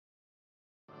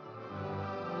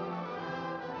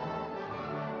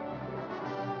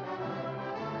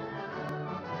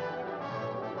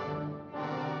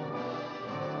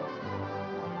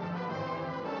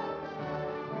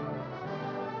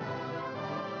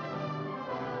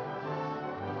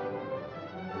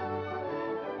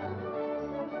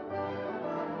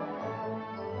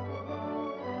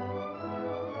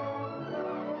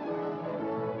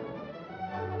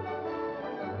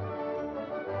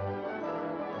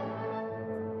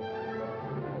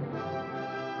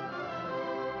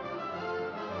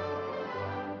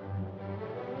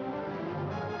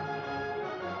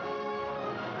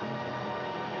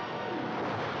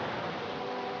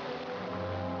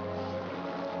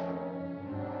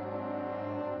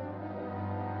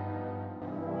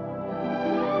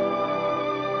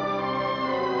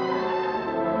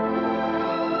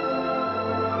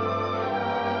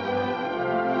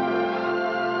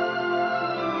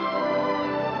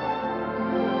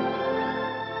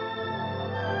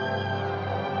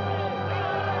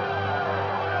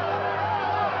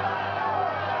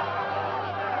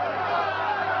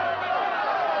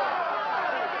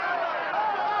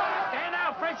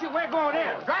we're going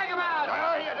in. Drag him out!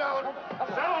 No, you don't.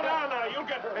 Settle down now. You'll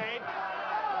get paid.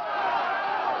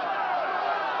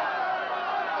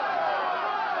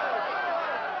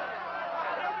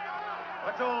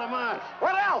 What's all the mass?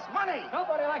 What else? Money!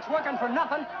 Nobody likes working for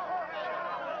nothing.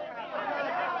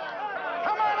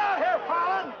 Come on out here,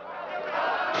 Fallon!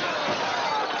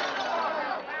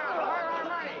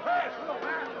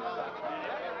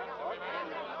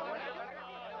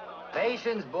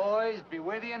 Patience, boys. Be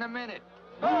with you in a minute.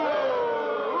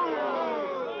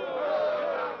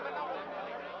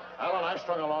 Alan, I've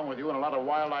strung along with you in a lot of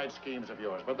wild-eyed schemes of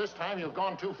yours, but this time you've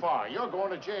gone too far. You're going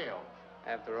to jail.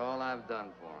 After all I've done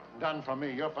for him. Done for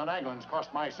me. Your finagling's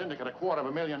cost my syndicate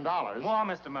 $250,000. More,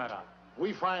 Mr. Murdoch.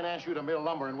 We financed you to mill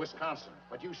lumber in Wisconsin,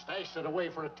 but you stashed it away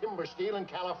for a timber steal in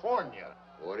California.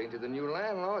 According to the new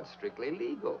land law, it's strictly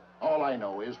legal. All I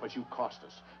know is what you cost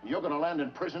us. You're going to land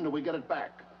in prison till we get it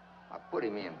back. Now,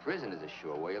 putting me in prison is a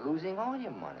sure way of losing all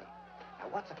your money. Now,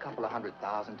 what's a couple of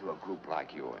 $100,000 to a group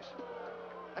like yours?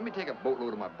 Let me take a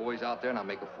boatload of my boys out there and I'll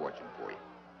make a fortune for you.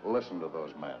 Listen to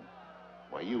those men.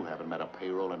 Why, you haven't met a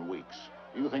payroll in weeks.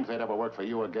 You think they'd ever work for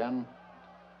you again?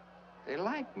 They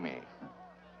like me.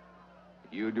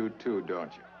 You do too,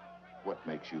 don't you? What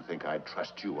makes you think I'd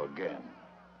trust you again?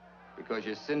 Because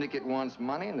your syndicate wants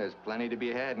money and there's plenty to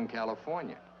be had in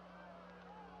California.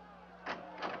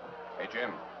 Hey,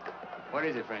 Jim. What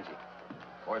is it, Frenchie?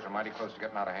 Boys are mighty close to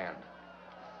getting out of hand.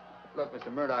 Look, Mr.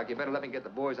 Murdoch, you better let me get the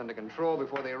boys under control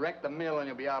before they wreck the mill and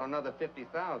you'll be out another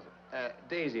 $50,000.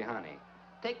 Daisy, honey,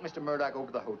 take Mr. Murdoch over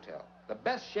to the hotel. The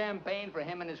best champagne for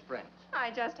him and his friends.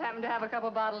 I just happen to have a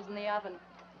couple bottles in the oven.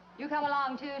 You come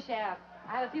along too, Sheriff.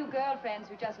 I have a few girlfriends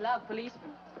who just love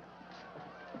policemen.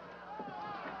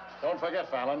 Don't forget,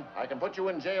 Fallon, I can put you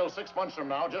in jail 6 months from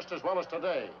now just as well as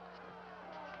today.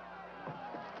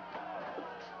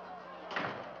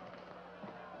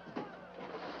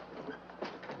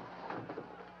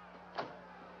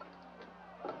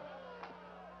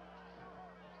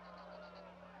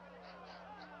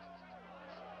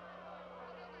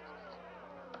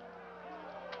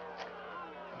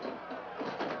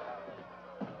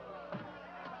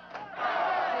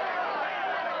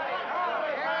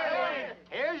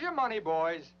 Money,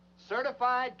 boys.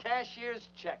 Certified cashier's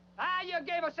check. Ah, you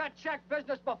gave us that check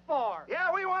business before.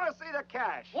 Yeah, we want to see the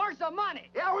cash. Where's the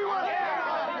money? Yeah, we want to see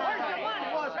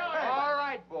Where's the money? All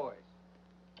right, boys.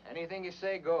 Anything you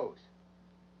say goes.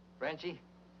 Frenchie,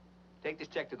 take this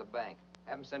check to the bank.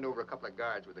 Have them send over a couple of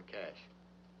guards with the cash.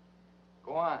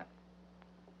 Go on.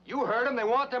 You heard them. They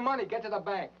want their money. Get to the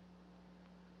bank.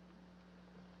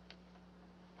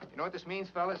 You know what this means,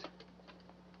 fellas?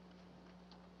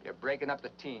 You're breaking up the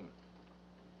team.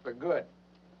 For good.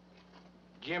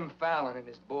 Jim Fallon and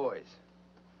his boys.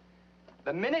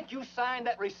 The minute you sign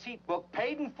that receipt book,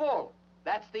 paid in full,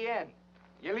 that's the end.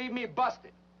 You leave me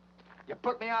busted. You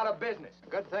put me out of business.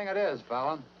 Good thing it is,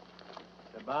 Fallon.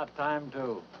 It's about time,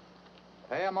 too.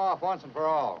 Pay him off once and for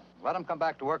all. Let him come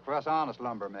back to work for us honest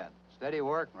lumbermen. Steady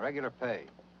work and regular pay.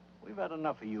 We've had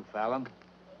enough of you, Fallon.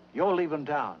 You're leaving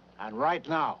town, and right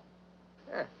now.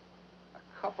 Yeah. A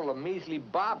couple of measly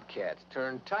bobcats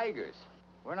turned tigers.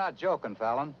 We're not joking,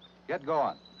 Fallon. Get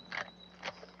going.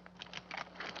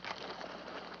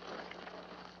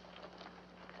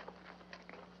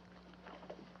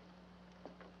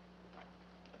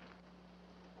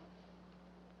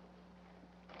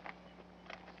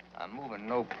 I'm moving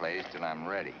no place till I'm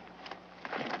ready.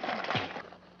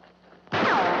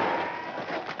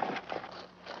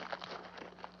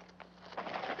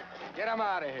 Get him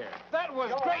out of here. That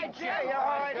was great, Jim. Yeah,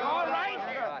 all right. All right?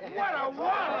 What a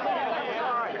wonder!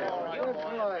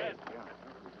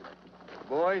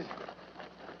 Boys,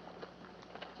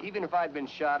 even if I'd been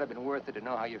shot, it'd been worth it to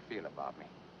know how you feel about me.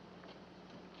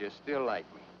 You still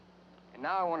like me. And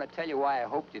now I want to tell you why I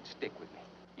hoped you'd stick with me.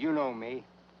 You know me.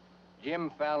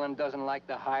 Jim Fallon doesn't like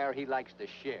to hire, he likes to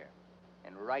share.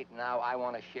 And right now, I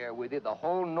want to share with you the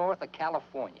whole north of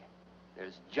California.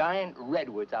 There's giant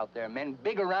redwoods out there, men,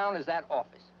 big around as that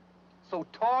office. So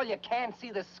tall you can't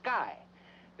see the sky.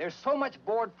 There's so much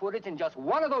board footage in just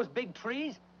one of those big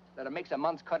trees that it makes a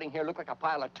month's cutting here look like a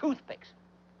pile of toothpicks.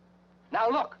 Now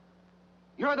look,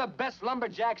 you're the best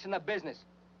lumberjacks in the business.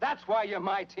 That's why you're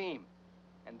my team.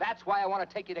 And that's why I want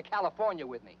to take you to California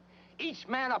with me. Each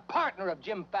man a partner of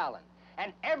Jim Fallon.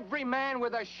 And every man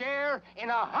with a share in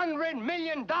 $100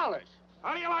 million.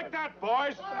 How do you like that,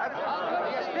 boys?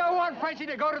 You still want Frenchie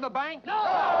to go to the bank?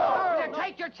 No! Then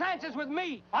take your chances with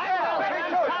me.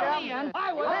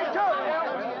 I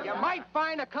will. You might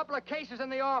find a couple of cases in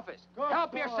the office.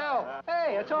 Help yourself.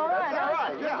 Hey, it's all right. All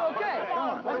right. It's okay.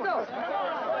 Let's go.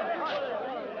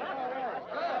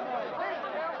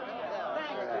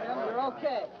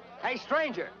 Okay. Hey,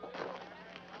 stranger.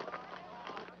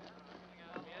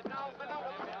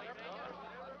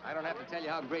 I don't have to tell you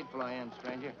how grateful I am,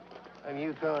 stranger. I'm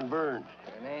Yukon Burns.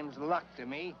 Your name's luck to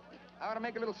me. I ought to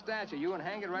make a little statue of you and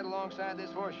hang it right alongside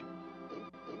this horseshoe.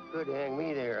 You could hang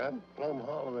me there. I'm plumb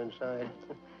hollow inside.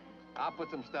 I'll put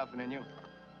some stuffing in you.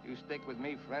 You stick with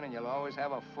me, friend, and you'll always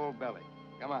have a full belly.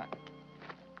 Come on.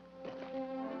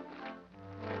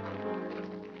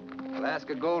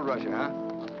 Alaska gold rusher, huh?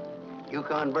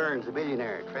 Yukon Burns, the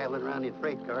billionaire, traveling around in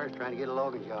freight cars trying to get a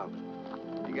logging job.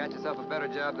 You got yourself a better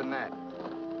job than that.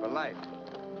 For life.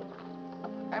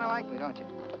 Kinda like me, don't you?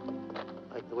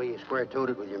 Like the way you square-toed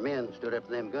it with your men, stood up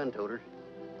to them gun-toters.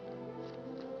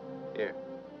 Here.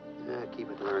 Yeah, keep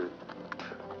it learning.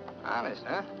 Honest,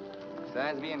 huh?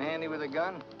 Besides being handy with a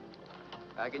gun,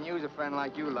 I can use a friend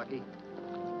like you, Lucky.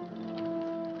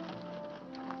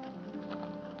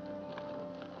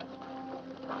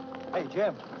 Hey,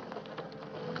 Jim.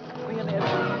 Be in there.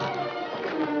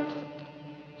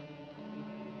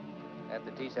 Have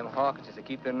to teach them Hawkinses to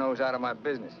keep their nose out of my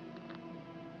business.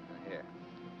 Here,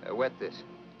 wet this.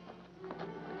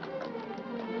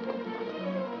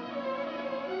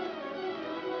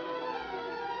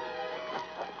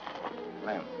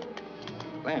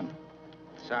 Lem,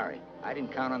 sorry. I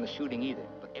didn't count on the shooting either,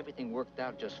 but everything worked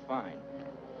out just fine.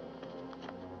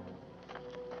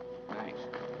 Thanks.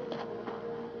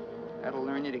 That'll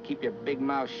learn you to keep your big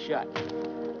mouth shut.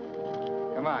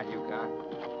 Come on, Yukon.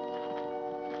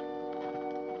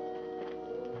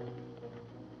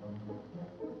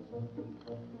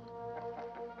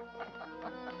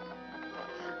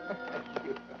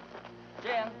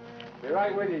 Jim. Be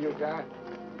right with you, Yukon.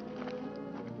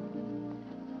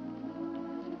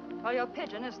 Well, your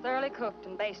pigeon is thoroughly cooked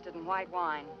and basted in white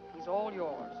wine. He's all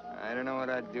yours. I don't know what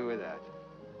I'd do with that.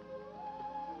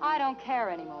 I don't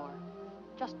care anymore.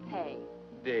 Just pay.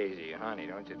 Daisy, honey,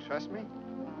 don't you trust me?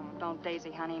 Oh, don't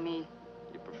daisy honey me.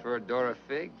 You prefer Dora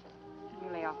Fig?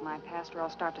 You lay off my past or I'll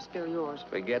start to spill yours.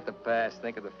 Forget the past,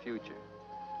 think of the future.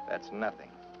 That's nothing.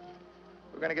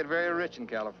 We're gonna get very rich in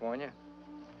California.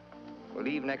 We'll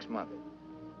leave next month.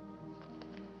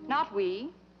 Not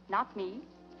we, not me,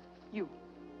 you.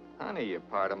 Honey, you're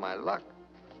part of my luck.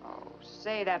 Oh,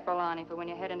 say that, Bolani, for when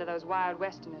you head into those wild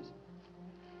westerners.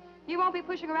 You won't be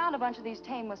pushing around a bunch of these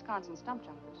tame Wisconsin stump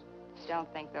jumpers. Don't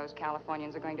think those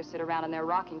Californians are going to sit around in their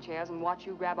rocking chairs and watch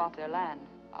you grab off their land.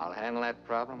 I'll handle that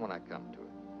problem when I come to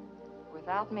it.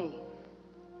 Without me.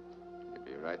 You'll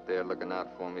be right there looking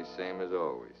out for me, same as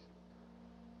always.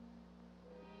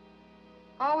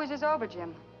 Always is over,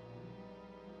 Jim.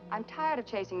 I'm tired of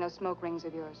chasing those smoke rings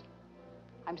of yours.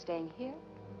 I'm staying here,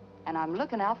 and I'm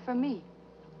looking out for me.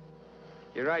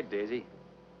 You're right, Daisy.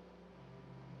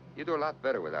 You do a lot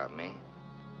better without me.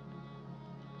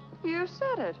 You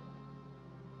said it.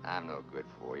 I'm no good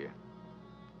for you.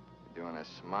 You're doing a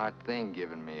smart thing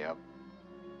giving me up.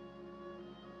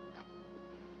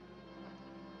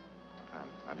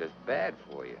 I'm just bad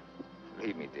for you.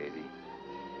 Believe me, Daisy.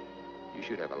 You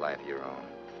should have a life of your own.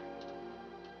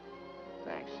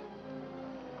 Thanks.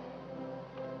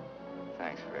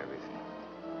 Thanks for everything.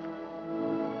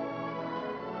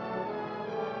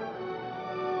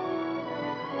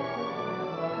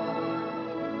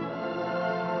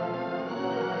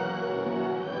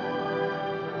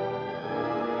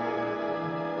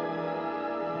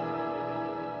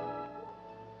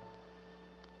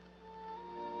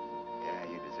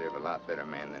 Yeah, you deserve a lot better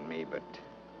man than me, but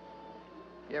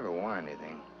if you ever want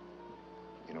anything,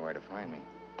 you know where to find me.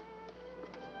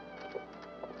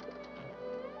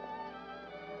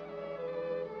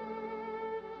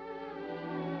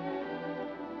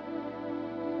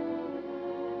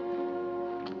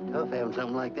 Tough having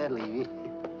something like that leave you.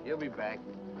 He'll be back.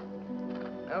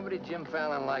 Nobody Jim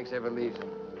Fallon likes ever leaves him.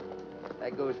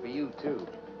 That goes for you, too.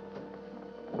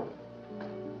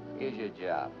 Here's your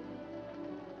job.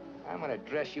 I'm gonna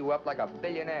dress you up like a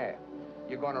billionaire.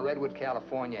 You're going to Redwood,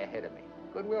 California ahead of me.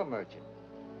 Goodwill merchant.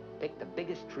 Pick the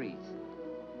biggest trees.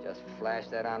 Just flash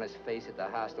that on his face at the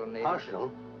hostile neighbors.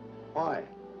 Hostile? Why?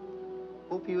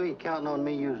 Hope you ain't counting on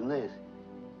me using this.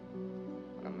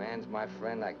 When a man's my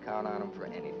friend, I count on him for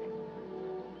anything.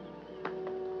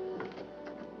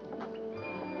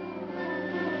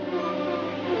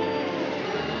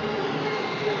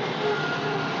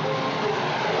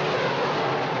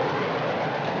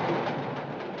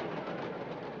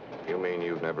 You mean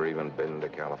you've never even been to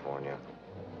California?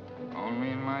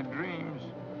 Only in my dreams.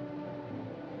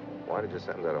 Why did you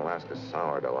send that Alaska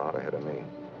sourdough out ahead of me?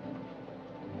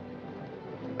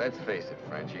 Let's face it,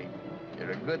 Frenchie.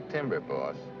 You're a good timber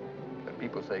boss. But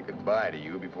people say goodbye to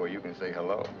you before you can say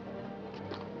hello.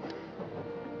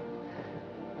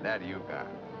 That Yukon.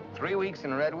 3 weeks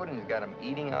in Redwood, and he's got him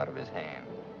eating out of his hand.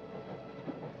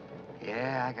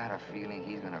 Yeah, I got a feeling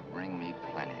he's gonna bring me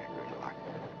plenty of good luck.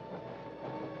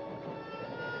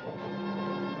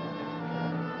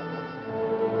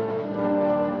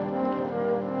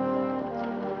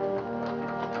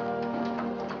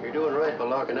 You're doing right by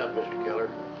locking up, Mr. Keller.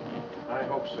 I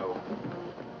hope so.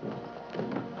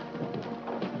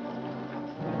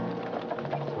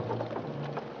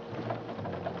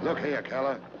 Look here,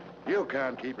 Keller. You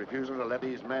can't keep refusing to let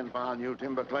these men file new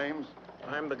timber claims.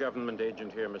 I'm the government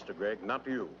agent here, Mr. Gregg, not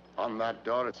you. On that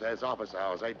door, it says office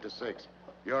hours, 8 to 6.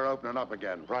 You're opening up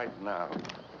again, right now.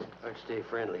 I'd stay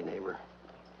friendly, neighbor.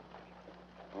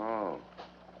 Oh,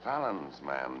 Fallon's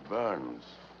man, Burns.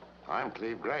 I'm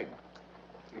Cleve Gregg.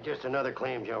 You're just another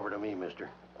claim jumper to me, mister.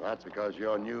 That's because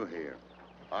you're new here.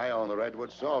 I own the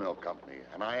Redwood Sawmill Company,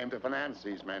 and I aim to finance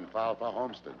these men filed for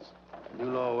homesteads. The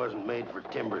new law wasn't made for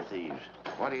timber thieves.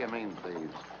 What do you mean,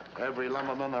 thieves? Every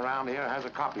lumberman around here has a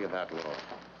copy of that law.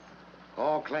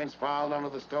 All claims filed under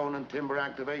the Stone and Timber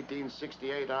Act of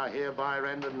 1868 are hereby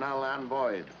rendered null and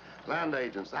void. Land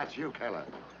agents, that's you, Keller,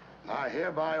 are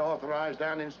hereby authorized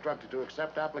and instructed to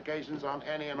accept applications on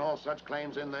any and all such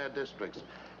claims in their districts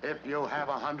if you have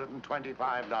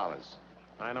 $125.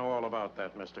 I know all about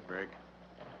that, Mr. Gregg.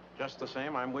 Just the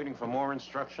same, I'm waiting for more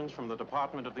instructions from the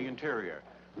Department of the Interior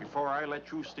before I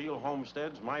let you steal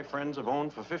homesteads my friends have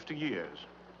owned for 50 years.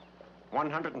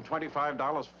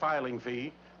 $125 filing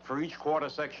fee for each quarter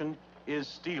section is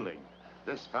stealing.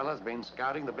 This fella's been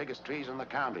scouting the biggest trees in the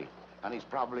county, and he's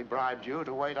probably bribed you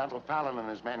to wait until Fallon and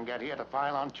his men get here to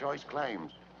file on choice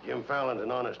claims. Jim Fallon's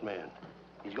an honest man.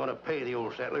 He's gonna pay the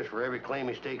old settlers for every claim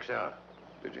he stakes out.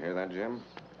 Did you hear that, Jim?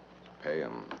 Pay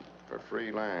him for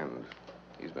free land.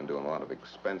 He's been doing a lot of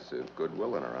expensive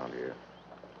goodwilling around here.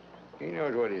 He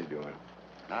knows what he's doing.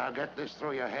 Now get this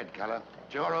through your head, Keller.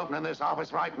 You're opening this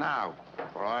office right now,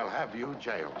 or I'll have you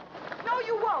jailed. No,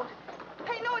 you won't.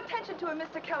 Pay no attention to him,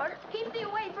 Mr. Keller. Keep thee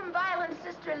away from violence,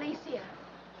 Sister Alicia.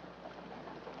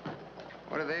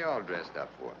 What are they all dressed up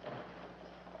for?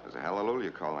 There's a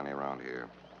hallelujah colony around here.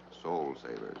 Soul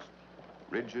savers.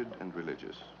 Rigid and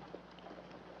religious.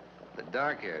 The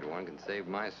dark-haired one can save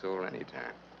my soul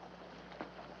anytime.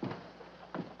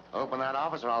 Open that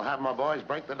office, or I'll have my boys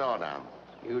break the door down.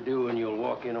 You do, and you'll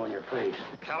walk in on your face.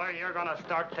 Keller, you're gonna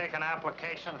start taking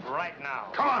applications right now.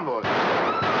 Come on, boys.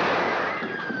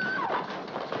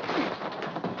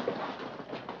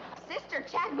 Sister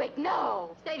Chadwick,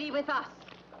 no. Stay thee with us.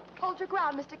 Hold your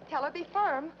ground, Mr. Keller. Be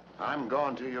firm. I'm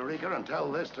going to Eureka and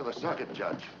tell this to the circuit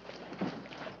judge.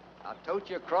 I'll tote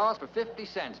you across for 50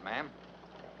 cents, ma'am.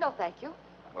 No, thank you.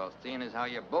 Well, seeing as how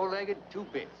you're bow-legged, 2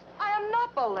 bits. I am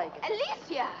not bow-legged.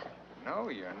 Alicia! No,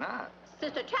 you're not.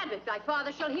 Sister Chadwick, thy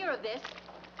father shall hear of this.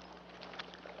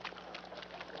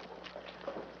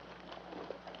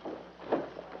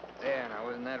 There, now,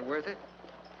 wasn't that worth it?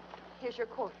 Here's your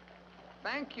coat.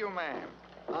 Thank you, ma'am.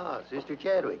 Ah, Sister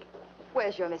Chadwick.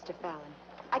 Where's your Mr. Fallon?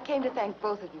 I came to thank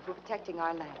both of you for protecting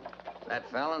our land. That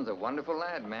Fallon's a wonderful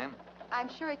lad, ma'am. I'm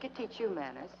sure he could teach you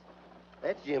manners.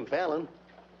 That's Jim Fallon.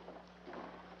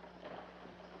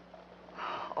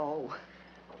 Oh,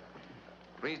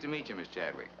 Pleased to meet you, Miss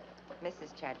Chadwick.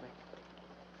 Mrs. Chadwick.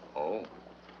 Oh?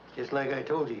 Just like I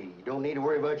told you, you don't need to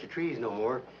worry about your trees no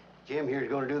more. Jim here's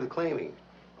gonna do the claiming.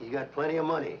 He's got plenty of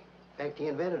money. In fact, he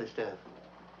invented the stuff.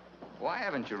 Why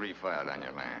haven't you refiled on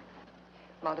your land?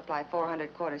 Multiply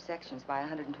 400 quarter sections by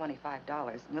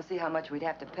 $125, and you'll see how much we'd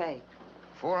have to pay.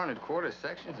 400 quarter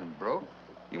sections and broke?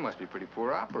 You must be pretty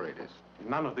poor operators.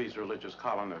 None of these religious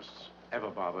colonists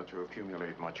ever bother to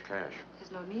accumulate much cash.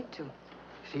 There's no need to.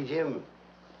 See, Jim,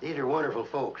 these are wonderful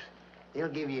folks. They'll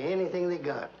give you anything they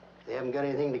got. If they haven't got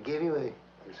anything to give you,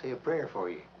 they'll say a prayer for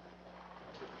you.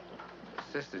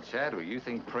 Sister Chadwick, you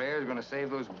think prayer's gonna save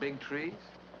those big trees?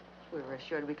 We were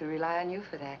assured we could rely on you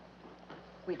for that.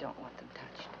 We don't want them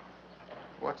touched.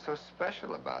 What's so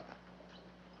special about them?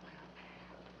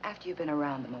 After you've been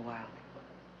around them a while,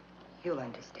 you'll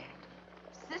understand.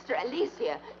 Sister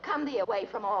Alicia, come thee away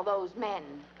from all those men.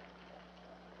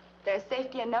 There's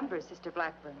safety in numbers, Sister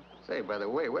Blackburn. Say, by the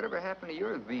way, whatever happened to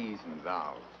your these and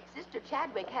thous? Sister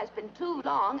Chadwick has been too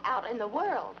long out in the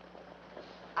world.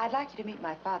 I'd like you to meet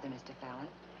my father, Mr. Fallon.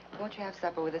 Won't you have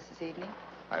supper with us this evening?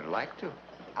 I'd like to.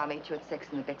 I'll meet you at 6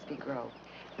 in the Bixby Grove.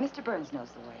 Mr. Burns knows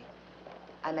the way.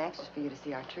 I'm anxious for you to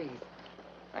see our trees.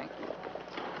 Thank you.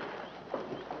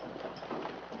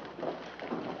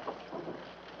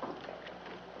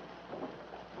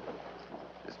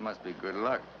 This must be good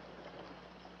luck.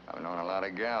 I've known a lot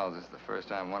of gals. This is the first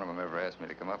time one of them ever asked me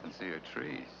to come up and see her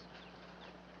trees.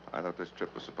 I thought this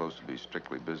trip was supposed to be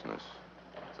strictly business.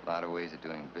 a lot of ways of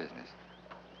doing business.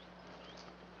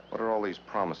 What are all these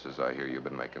promises I hear you've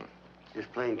been making?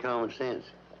 Just plain common sense.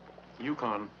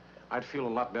 Yukon, I'd feel a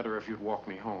lot better if you'd walk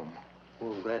me home.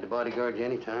 Well, I'm glad to bodyguard you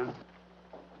anytime.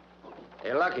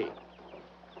 Hey, Lucky.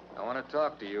 I want to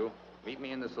talk to you. Meet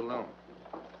me in the saloon.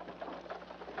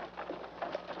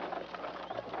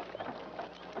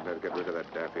 You better get rid of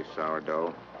that daffy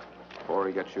sourdough before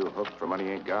he gets you hooked for money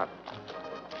he ain't got.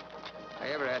 I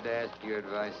ever had to ask your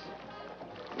advice?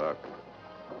 Look,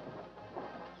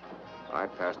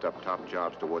 I'd passed up top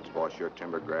jobs to Woods boss your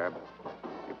timber grab.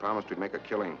 He promised we'd make a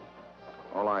killing.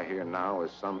 All I hear now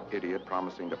is some idiot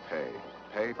promising to pay.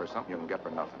 Pay for something you can get for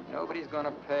nothing. Nobody's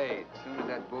gonna pay. As soon as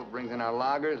that bull brings in our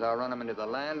loggers, I'll run them into the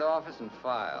land office and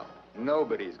file.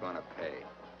 Nobody's gonna pay.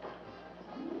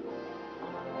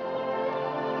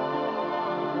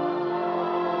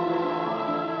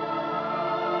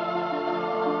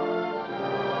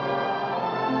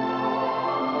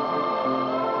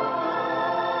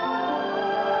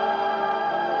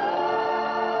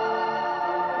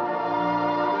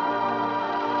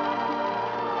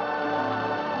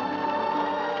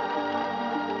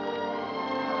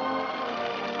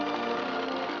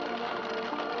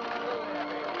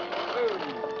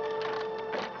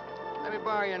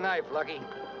 Borrow your knife, Lucky.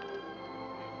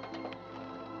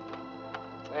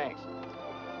 Thanks.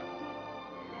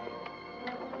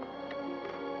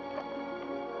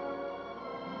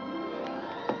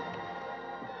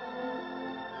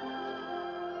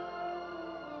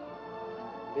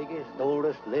 Biggest,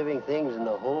 oldest living things in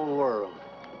the whole world.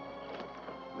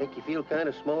 Make you feel kind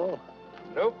of small?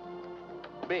 Nope.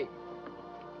 Big.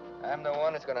 I'm the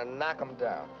one that's gonna knock them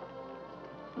down.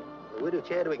 The widow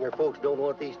Chadwick and her folks don't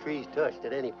want these trees touched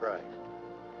at any price.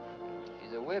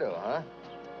 She's a widow, huh?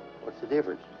 What's the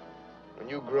difference? When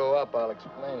you grow up, I'll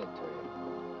explain it to you.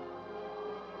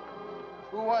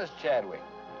 Who was Chadwick?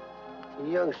 A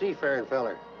young seafaring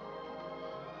feller.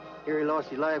 Here he lost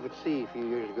his life at sea a few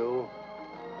years ago.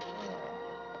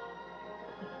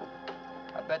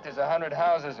 I bet there's 100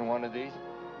 houses in one of these.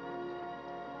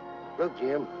 Look,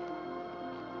 Jim.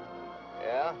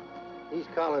 Yeah? These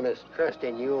colonists trust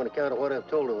in you on account of what I've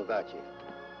told them about you.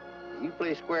 You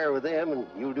play square with them and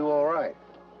you'll do all right.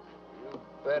 You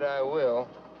bet I will.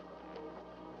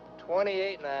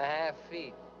 28 and a half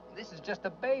feet. This is just a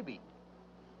baby.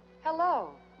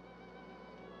 Hello.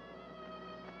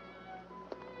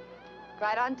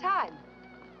 Right on time.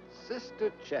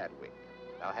 Sister Chadwick.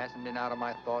 Thou hasn't been out of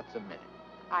my thoughts a minute.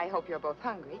 I hope you're both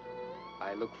hungry.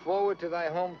 I look forward to thy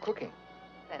home cooking.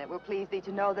 Then it will please thee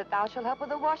to know that thou shalt help with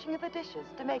the washing of the dishes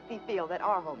to make thee feel that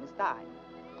our home is thine.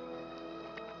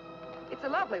 It's a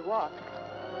lovely walk.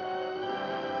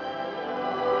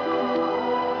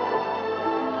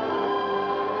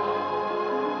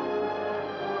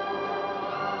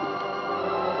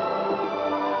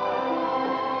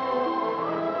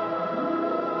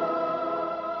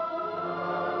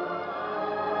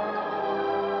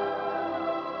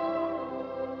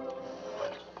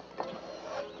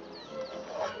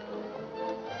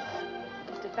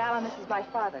 Fallon, this is my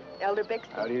father, Elder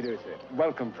Bixby. How do you do, sir?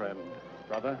 Welcome, friend.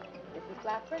 Brother? Mrs.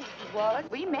 Blackburn, Mrs. Wallace.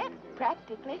 We met,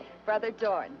 practically. Brother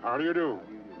Dorn. How do you do?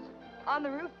 On the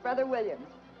roof, Brother Williams.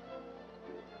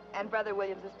 And Brother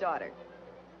Williams' daughter.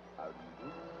 How do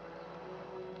you do?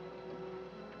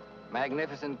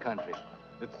 Magnificent country.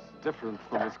 It's different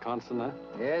from Wisconsin, huh?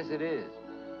 Yes, it is.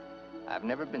 I've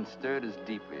never been stirred as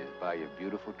deeply as by your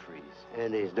beautiful trees.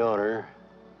 And his daughter.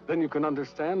 Then you can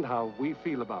understand how we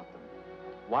feel about them.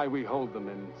 Why we hold them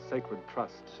in sacred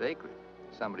trust. Sacred?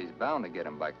 Somebody's bound to get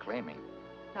them by claiming.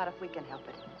 Not if we can help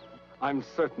it. I'm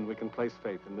certain we can place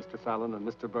faith in Mr. Fallon and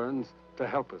Mr. Burns to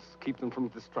help us keep them from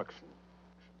destruction.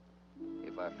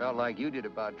 If I felt like you did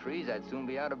about trees, I'd soon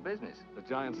be out of business. The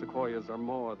giant sequoias are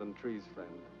more than trees, friend.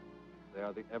 They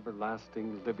are the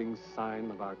everlasting, living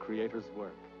sign of our Creator's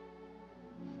work.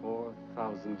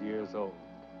 4,000 years old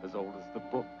as the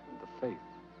book and the faith.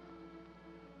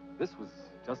 This was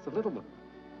just a little one.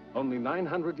 Only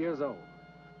 900 years old,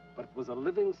 but it was a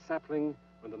living sapling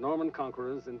when the Norman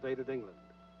conquerors invaded England.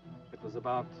 It was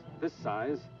about this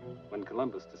size when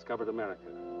Columbus discovered America.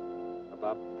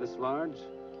 About this large,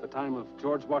 the time of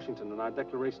George Washington and our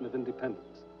Declaration of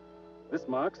Independence. This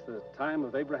marks the time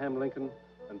of Abraham Lincoln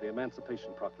and the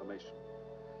Emancipation Proclamation.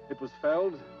 It was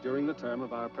felled during the term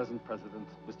of our present president,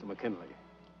 Mr. McKinley.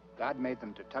 God made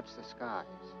them to touch the skies,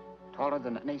 taller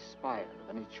than any spire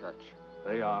of any church.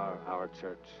 They are our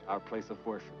church, our place of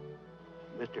worship.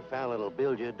 Mr. Fallon will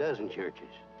build you a dozen churches.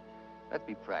 Let's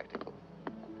be practical.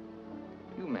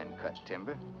 You men cut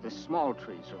timber. The small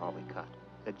trees are all we cut.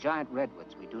 The giant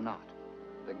redwoods we do not.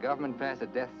 The government passed a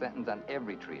death sentence on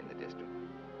every tree in the district.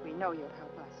 We know you'll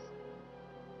help us.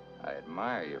 I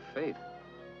admire your faith.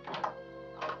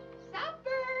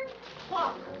 Supper!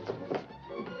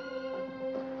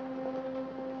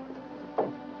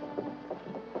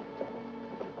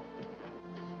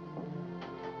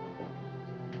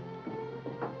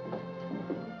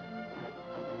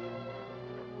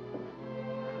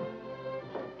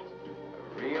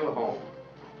 A real home.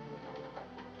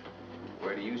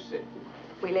 Where do you sit?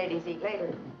 We ladies eat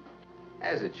later.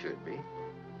 As it should be.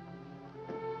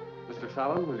 Mr.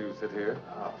 Fallon, will you sit here?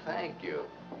 Oh, thank you.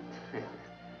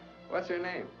 What's her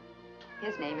name?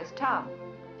 His name is Tom.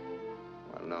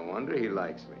 Well, no wonder he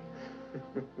likes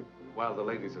me. While the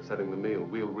ladies are setting the meal,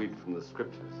 we'll read from the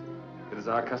scriptures. It is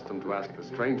our custom to ask a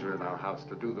stranger in our house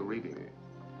to do the reading.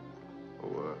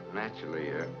 Oh,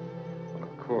 naturally, well,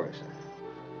 of course.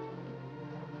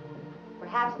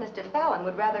 Perhaps Mr. Fallon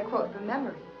would rather quote from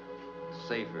memory. It's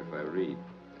safer if I read.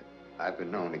 I've been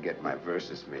known to get my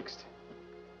verses mixed.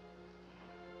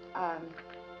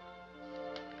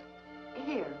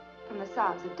 Here, from the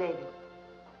Psalms of David.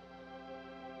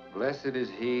 Blessed is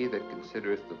he that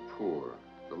considereth the poor.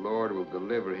 The Lord will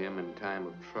deliver him in time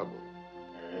of trouble.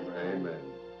 Amen.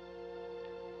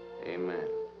 Amen.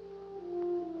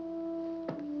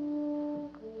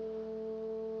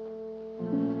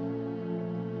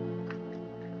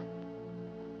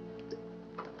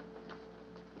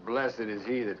 Blessed is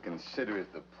he that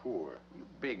considereth the poor. You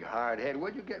big hard head,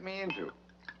 what'd you get me into?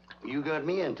 You got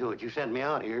me into it. You sent me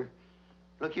out here.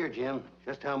 Look here, Jim.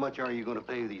 Just how much are you going to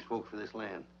pay these folks for this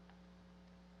land?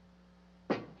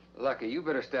 Lucky, you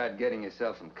better start getting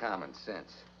yourself some common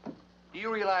sense. Do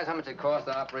you realize how much it costs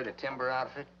to operate a timber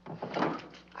outfit?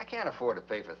 I can't afford to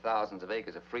pay for thousands of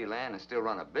acres of free land and still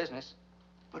run a business.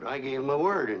 But I gave my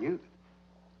word, and you...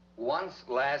 Once,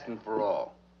 last, and for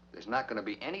all. There's not going to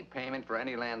be any payment for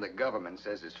any land the government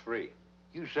says is free.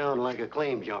 You sound like a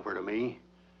claim jumper to me.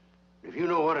 If you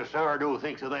know what a sourdough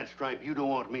thinks of that stripe, you don't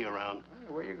want me around.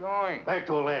 Hey, where you going? Back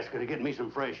to Alaska to get me some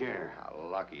fresh air. How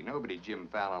lucky. Nobody Jim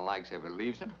Fallon likes ever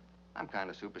leaves him. I'm kind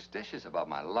of superstitious about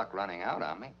my luck running out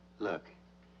on me. Look,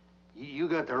 you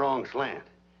got the wrong slant.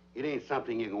 It ain't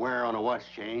something you can wear on a watch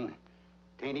chain.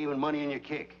 It ain't even money in your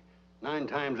kick. 9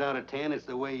 times out of 10, it's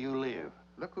the way you live.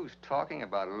 Look who's talking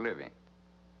about living.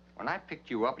 When I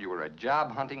picked you up, you were a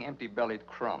job-hunting, empty-bellied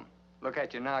crumb. Look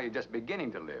at you now, you're just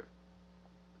beginning to live.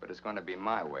 But it's going to be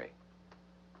my way.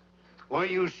 Why,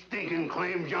 you stinking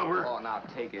claim jumper? Oh, now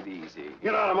take it easy.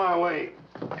 Get out of my way.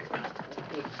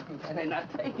 And now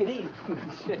take it easy.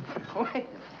 Wait.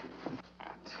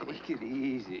 Take it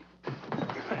easy.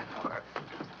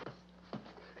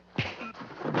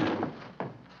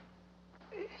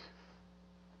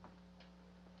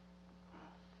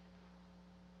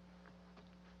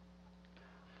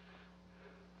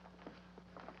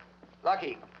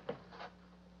 Lucky.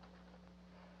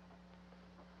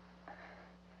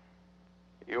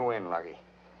 You win, Lucky.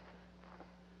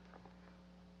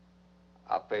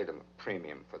 I'll pay them a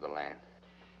premium for the land.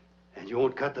 And you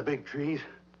won't cut the big trees?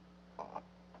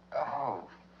 Oh.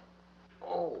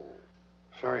 Oh.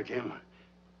 Sorry, Jim.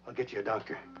 I'll get you a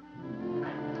doctor.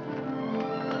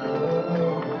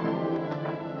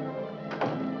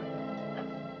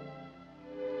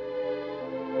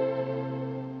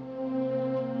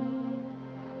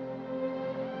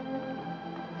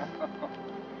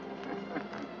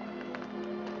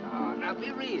 Now,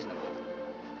 be reasonable.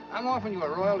 I'm offering you a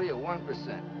royalty of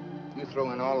 1%. You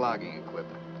throw in all logging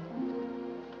equipment.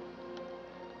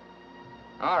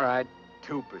 All right,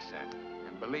 2%.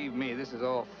 And believe me, this is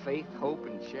all faith, hope,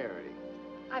 and charity.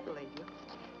 I believe you.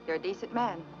 You're a decent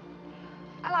man.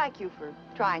 I like you for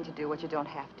trying to do what you don't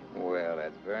have to. Well,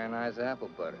 that's very nice apple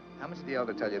butter. How much did the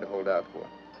elder tell you to hold out for?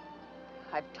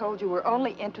 I've told you we're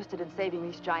only interested in saving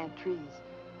these giant trees.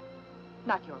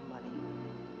 Not your money.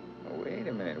 Oh, wait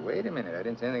a minute. I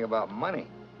didn't say anything about money.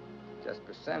 Just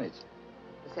percentage.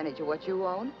 Percentage of what you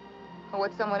own? Or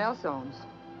what someone else owns?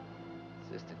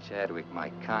 Sister Chadwick,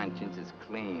 my conscience is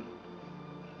clean.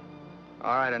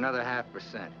 All right, another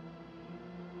 0.5%.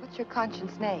 What's your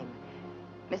conscience name?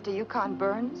 Mr. Yukon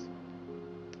Burns?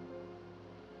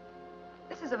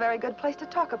 This is a very good place to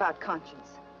talk about conscience.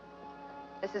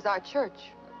 This is our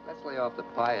church. Let's lay off the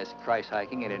pious price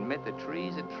hiking and admit that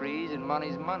trees are trees and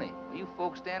money's money. You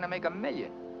folks stand to make $1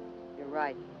 million. You're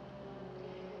right.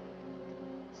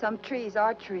 Some trees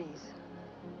are trees.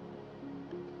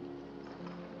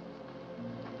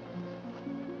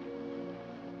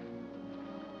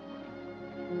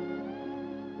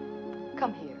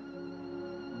 Come here.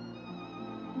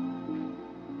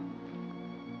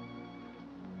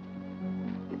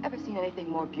 You ever seen anything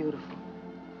more beautiful?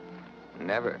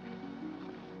 Never.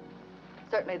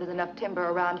 Certainly there's enough timber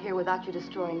around here without you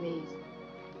destroying these.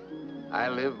 I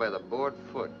live by the board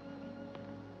foot.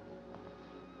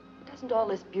 Doesn't all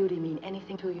this beauty mean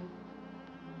anything to you?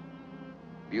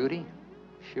 Beauty?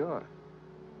 Sure.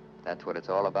 That's what it's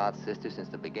all about, sister, since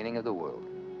the beginning of the world.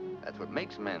 That's what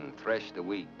makes men thresh the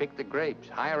wheat, pick the grapes,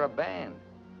 hire a band.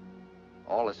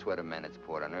 All the sweat of men that's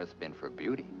poured on earth's been for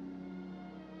beauty.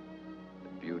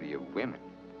 The beauty of women.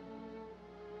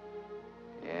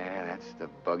 Yeah, that's the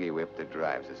buggy whip that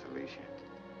drives us, Alicia.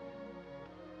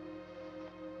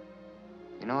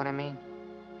 You know what I mean?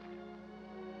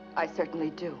 I certainly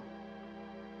do.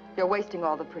 You're wasting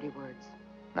all the pretty words.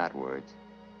 Not words.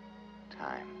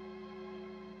 Time.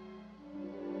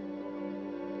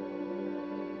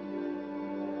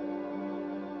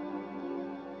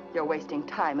 You're wasting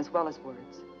time as well as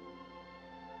words.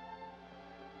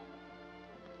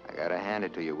 I gotta hand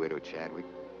it to you, Widow Chadwick.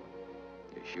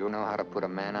 You sure know how to put a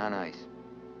man on ice.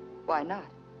 Why not?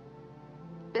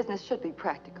 Business should be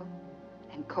practical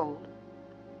and cold.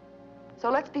 So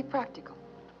let's be practical.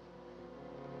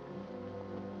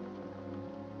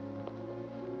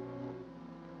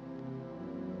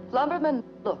 Lumberman,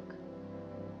 look.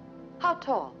 How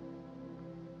tall?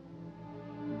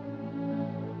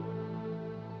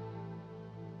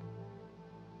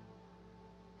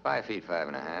 "5 feet,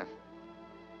 5.5.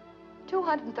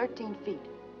 213 feet.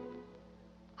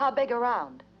 How big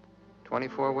around?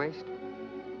 24 waist?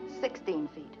 16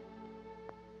 feet.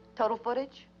 Total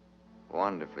footage?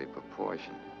 Wonderfully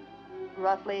proportioned.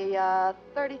 Roughly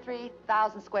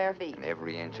 33,000 square feet. And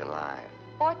every inch alive.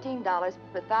 $14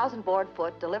 per 1,000 board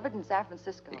foot delivered in San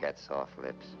Francisco. You got soft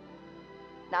lips.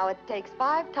 Now, it takes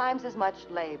 5 times as much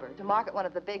labor to market one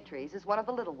of the big trees as one of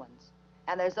the little ones.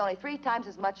 And there's only 3 times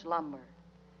as much lumber.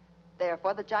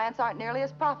 Therefore, the giants aren't nearly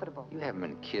as profitable. You haven't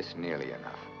been kissed nearly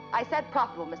enough. I said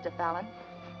profitable, Mr. Fallon.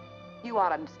 You ought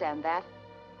to understand that.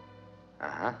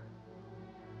 Uh-huh.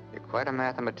 You're quite a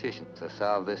mathematician to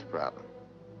solve this problem.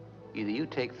 Either you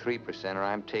take 3% or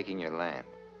I'm taking your land.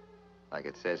 Like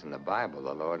it says in the Bible,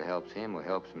 the Lord helps him who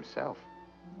helps himself.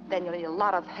 Then you'll need a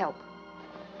lot of help.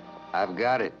 I've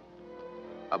got it.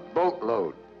 A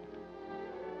boatload.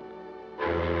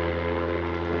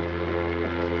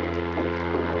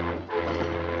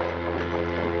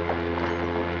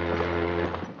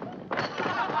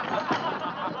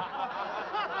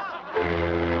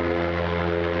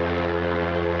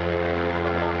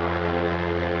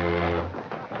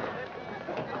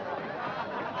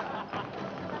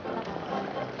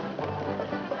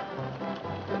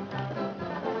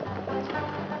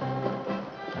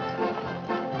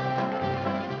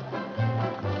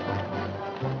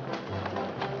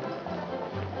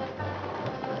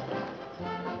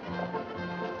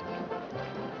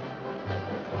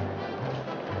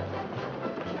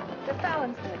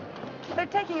 They're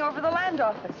taking over the land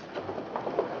office.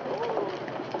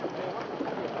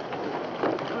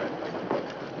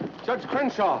 Judge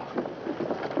Crenshaw!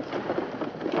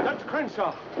 Judge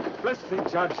Crenshaw! Bless thee,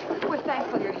 Judge. We're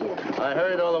thankful you're here. I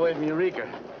hurried all the way from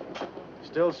Eureka.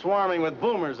 Still swarming with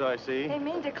boomers, I see. They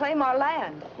mean to claim our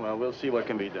land. Well, we'll see what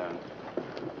can be done.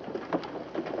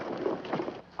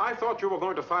 I thought you were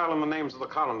going to file in the names of the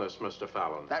colonists, Mr.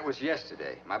 Fallon. That was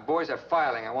yesterday. My boys are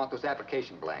filing. I want those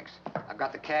application blanks. I've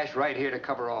got the cash right here to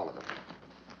cover all of them.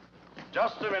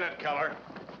 Just a minute, Keller.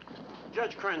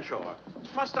 Judge Crenshaw,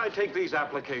 must I take these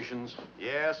applications?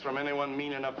 Yes, from anyone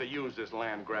mean enough to use this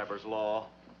land grabber's law.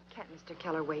 Can't Mr.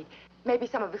 Keller wait? Maybe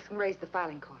some of us can raise the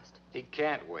filing cost. He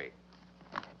can't wait.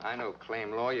 I know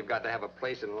claim law. You've got to have a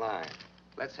place in line.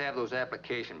 Let's have those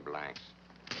application blanks.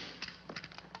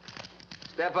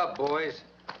 Step up, boys.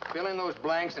 Fill in those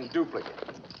blanks and duplicate.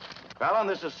 Fallon,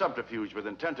 this is subterfuge with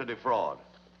intent to defraud.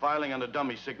 Filing under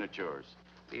dummy signatures.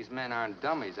 These men aren't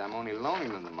dummies. I'm only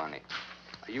loaning them the money.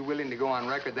 Are you willing to go on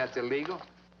record that's illegal?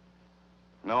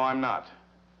 No, I'm not.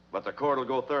 But the court will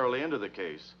go thoroughly into the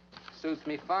case. Suits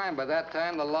me fine. By that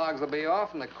time, the logs will be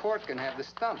off and the court can have the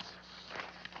stumps.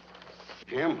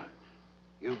 Jim,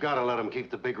 you've got to let them keep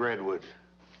the big redwoods.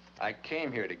 I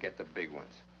came here to get the big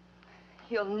ones.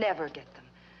 You'll never get them.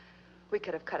 We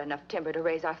could have cut enough timber to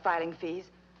raise our filing fees,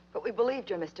 but we believed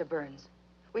you, Mr. Burns.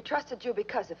 We trusted you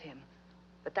because of him.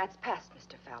 But that's past,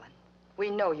 Mr. Fallon. We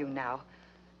know you now.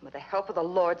 And with the help of the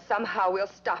Lord, somehow we'll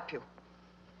stop you.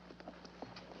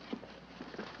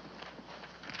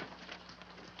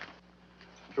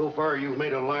 So far, you've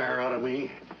made a liar out of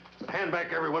me. Hand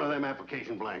back every one of them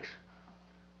application blanks.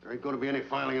 There ain't going to be any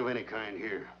filing of any kind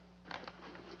here.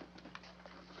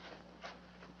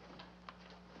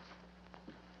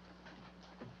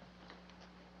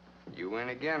 You win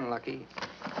again, Lucky.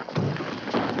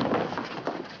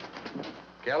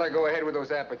 Keller, go ahead with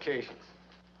those applications.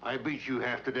 I beat you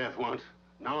half to death once.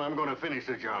 Now I'm going to finish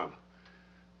the job.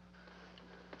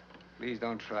 Please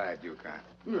don't try it, Yukon.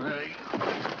 Hey.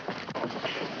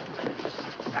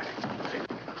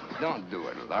 Don't do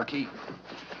it, Lucky.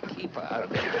 Keep out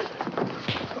of it.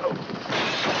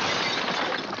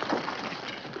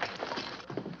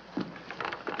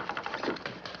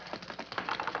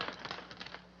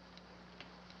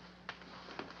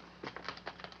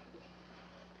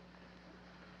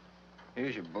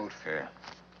 Here's your boat fare.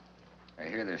 I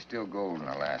hear there's still gold in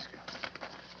Alaska.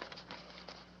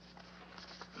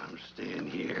 I'm staying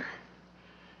here.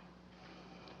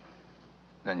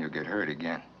 Then you'll get hurt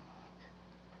again.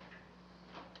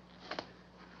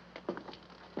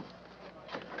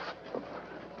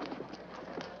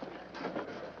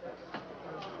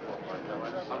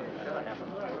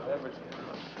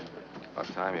 About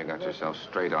time you got yourself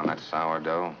straight on that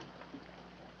sourdough.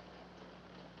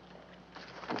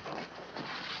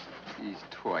 He's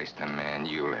twice the man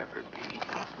you'll ever be.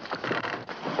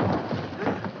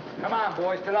 Come on,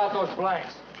 boys, fill out those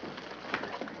blanks.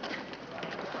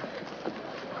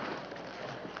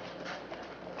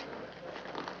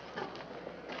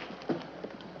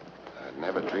 I'd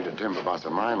never treat a timber boss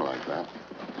of mine like that.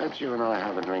 Let's you and I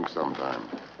have a drink sometime.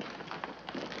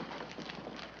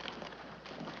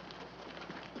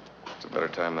 It's a better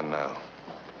time than now.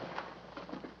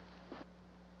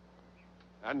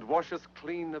 And wash us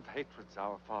clean of hatreds,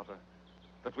 our Father,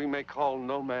 that we may call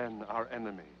no man our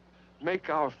enemy. Make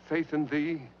our faith in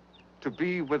thee to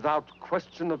be without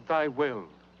question of thy will,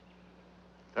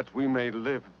 that we may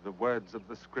live the words of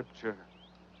the Scripture.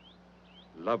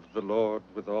 Love the Lord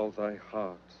with all thy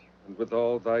heart, and with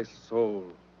all thy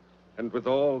soul, and with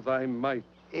all thy might.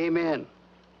 Amen.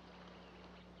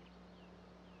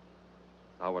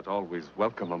 Thou art always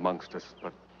welcome amongst us,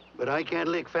 But I can't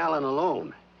lick Fallon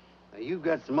alone. Now, you've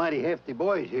got some mighty hefty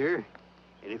boys here,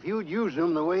 and if you'd use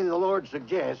them the way the Lord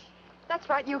suggests... That's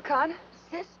right, Yukon.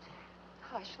 Sister.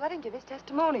 Hush, let him give his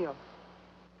testimonial.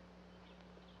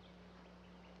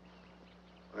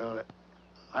 Well,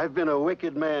 I've been a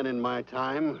wicked man in my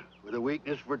time, with a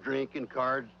weakness for drink and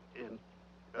cards and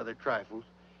other trifles.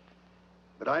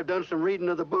 But I've done some reading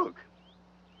of the book.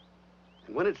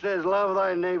 And when it says, love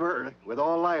thy neighbor with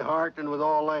all thy heart and with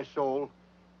all thy soul,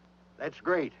 that's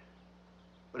great.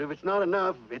 But if it's not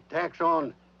enough, it tacks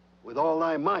on with all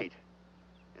thy might.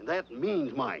 And that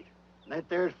means might. And that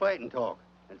there's fighting talk.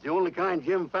 It's the only kind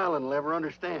Jim Fallon will ever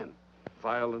understand.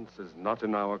 violence is not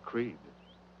in our creed.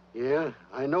 Yeah,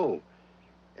 I know.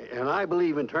 And I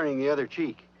believe in turning the other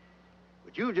cheek.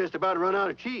 But you've just about run out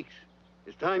of cheeks.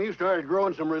 It's time you started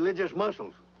growing some religious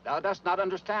muscles. Thou dost not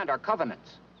understand our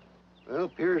covenants. Well,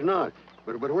 appears not.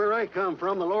 But where I come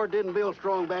from, the Lord didn't build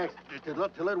strong backs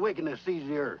to let wickedness seize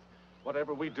the earth.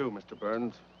 Whatever we do, Mr.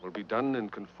 Burns, will be done in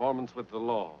conformance with the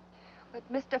law. But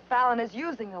Mr. Fallon is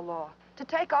using the law to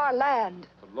take our land.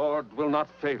 The Lord will not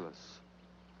fail us.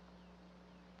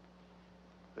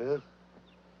 Well,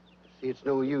 I see it's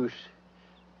no use.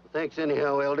 Thanks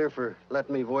anyhow, Elder, for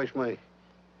letting me voice my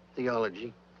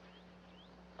theology.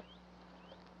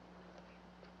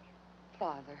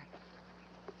 Father.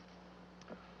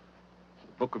 The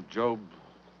book of Job,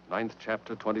 9th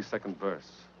chapter, 22nd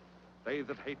verse. They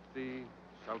that hate thee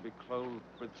shall be clothed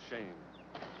with shame.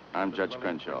 I'm Judge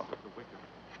Crenshaw.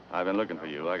 I've been looking for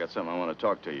you. I got something I want to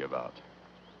talk to you about.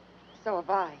 So have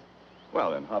I.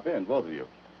 Well, then, hop in, both of you.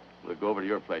 We'll go over to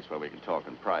your place where we can talk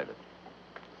in private.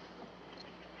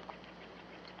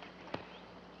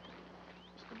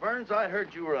 Mr. Burns, I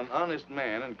heard you were an honest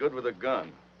man and good with a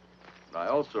gun. I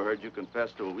also heard you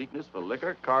confess to a weakness for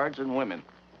liquor, cards, and women.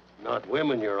 Not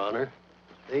women, Your Honor.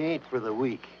 They ain't for the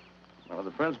weak. One of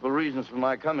the principal reasons for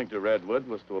my coming to Redwood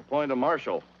was to appoint a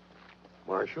marshal.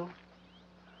 Marshal?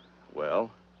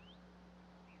 Well?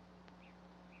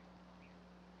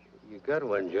 You got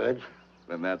one, Judge.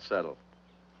 Then that's settled.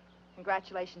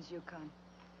 Congratulations, Yukon.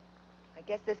 I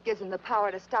guess this gives him the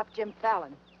power to stop Jim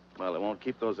Fallon. Well, it won't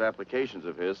keep those applications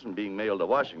of his from being mailed to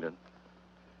Washington.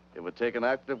 It would take an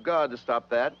act of God to stop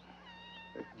that.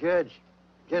 Judge,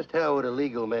 just how would a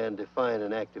legal man define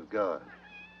an act of God?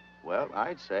 Well,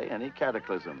 I'd say any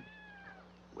cataclysm,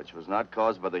 which was not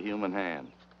caused by the human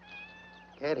hand.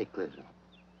 Cataclysm?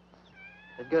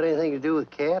 That got anything to do with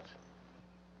cats?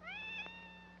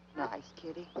 Nice,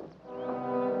 kitty.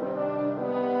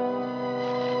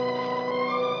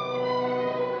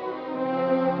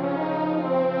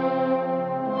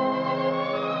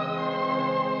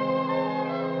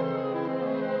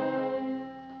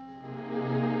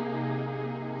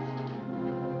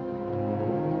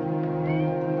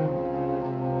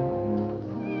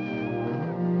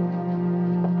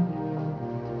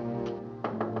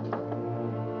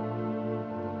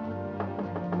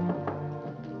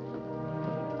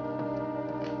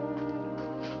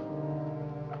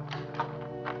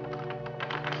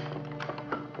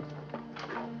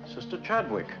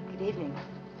 Chadwick. Good evening.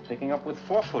 Taking up with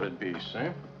four-footed beasts,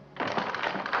 eh?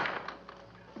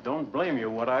 Don't blame you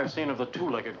what I've seen of the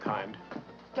two-legged kind.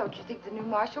 Don't you think the new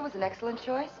marshal was an excellent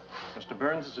choice? Mr.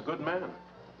 Burns is a good man.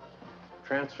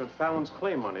 Transferred Fallon's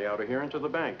clay money out of here into the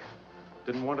bank.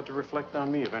 Didn't want it to reflect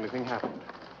on me if anything happened.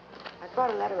 I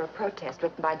brought a letter of protest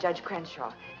written by Judge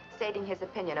Crenshaw, stating his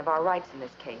opinion of our rights in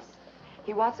this case.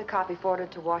 He wants a copy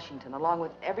forwarded to Washington, along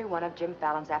with every one of Jim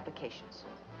Fallon's applications.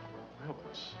 Well,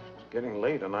 it's getting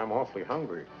late and I'm awfully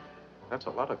hungry. That's a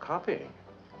lot of copying.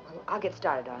 Well, I'll get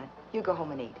started on it. You go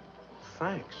home and eat.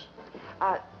 Thanks.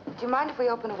 Do you mind if we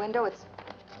open a window? It's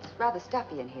rather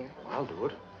stuffy in here. I'll do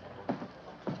it.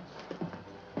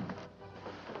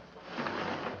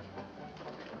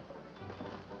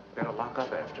 Better lock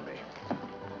up after me.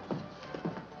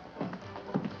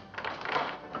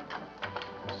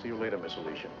 See you later, Miss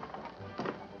Alicia.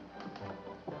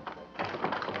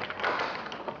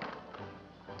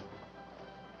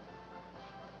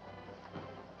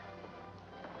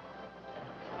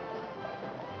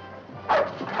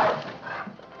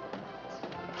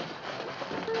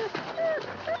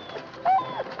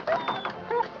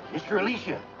 Mr.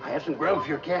 Alicia, I have some grub for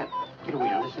your cat. Get away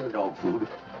now, this isn't dog food.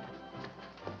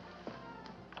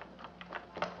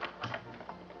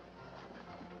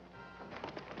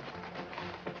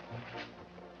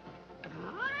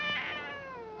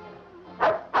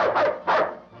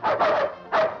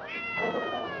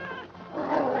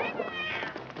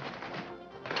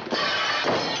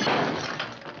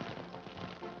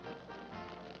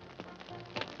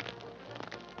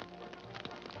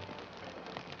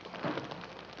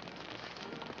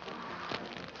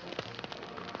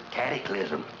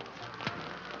 Cataclysm.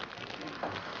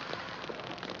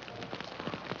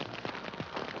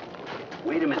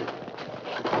 Wait a minute.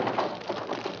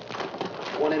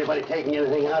 Want anybody taking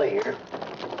anything out of here?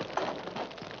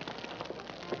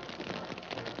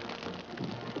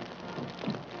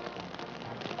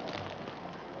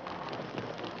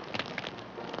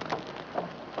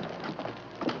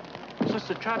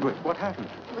 Sister Chadwick, what happened?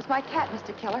 It was my cat,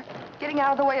 Mr. Keller, getting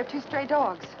out of the way of two stray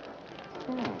dogs.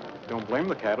 Don't blame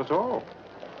the cat at all.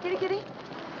 Kitty, kitty.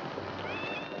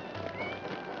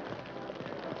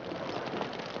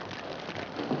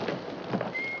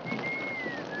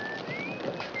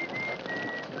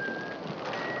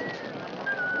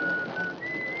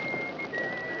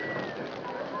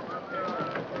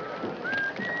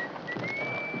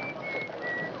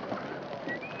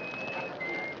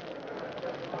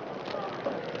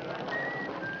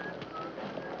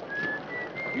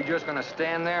 You just gonna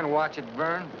stand there and watch it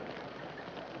burn?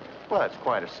 Well, it's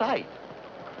quite a sight.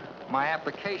 My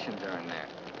applications are in there.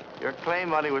 Your claim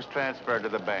money was transferred to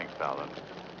the bank, Fallon.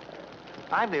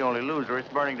 I'm the only loser. It's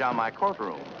burning down my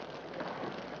courtroom.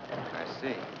 I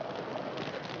see.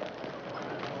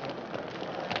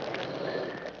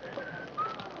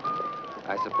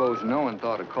 I suppose no one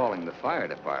thought of calling the fire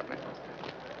department.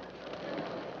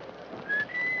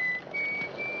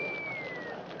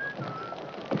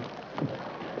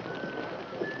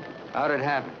 How'd it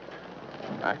happen?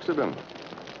 Accident.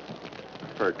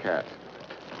 For a cat.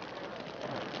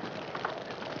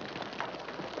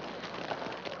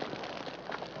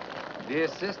 Dear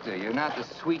sister, you're not the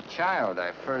sweet child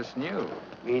I first knew.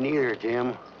 Me neither,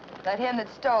 Jim. Let him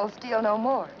that stole steal no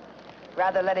more.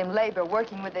 Rather let him labor,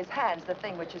 working with his hands, the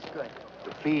thing which is good.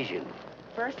 Ephesians.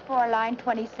 First floor, line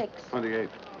 26. 28.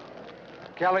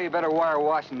 Kelly, you better wire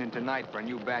Washington tonight for a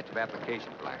new batch of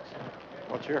application blanks.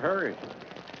 What's your hurry?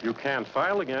 You can't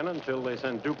file again until they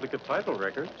send duplicate title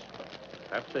records.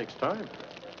 That takes time.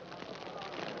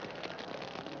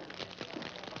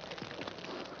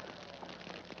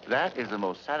 That is the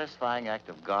most satisfying act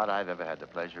of God I've ever had the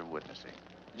pleasure of witnessing.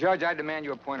 Judge, I demand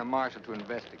you appoint a marshal to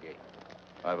investigate.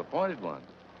 I've appointed one.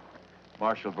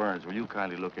 Marshal Burns, will you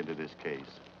kindly look into this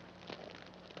case?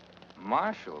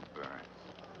 Marshal Burns?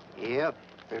 Yep.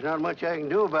 There's not much I can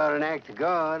do about an act of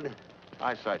God.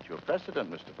 I cite you a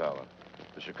precedent, Mr. Fallon.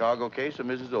 The Chicago case of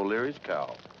Mrs. O'Leary's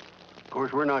cow. Of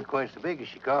course, we're not quite so big as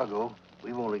Chicago.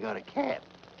 We've only got a cat.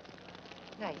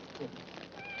 Nice, Jim.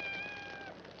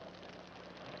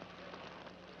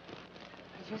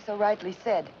 As you so rightly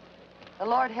said, the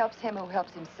Lord helps him who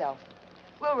helps himself.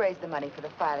 We'll raise the money for the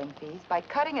filing fees by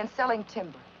cutting and selling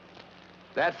timber.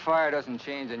 That fire doesn't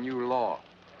change the new law.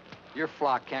 Your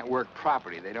flock can't work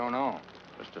property they don't own.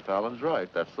 Mr. Fallon's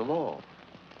right. That's the law.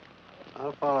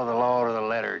 I'll follow the law to the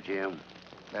letter, Jim.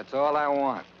 That's all I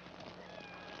want.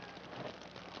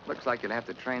 Looks like you'd have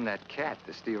to train that cat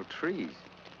to steal trees.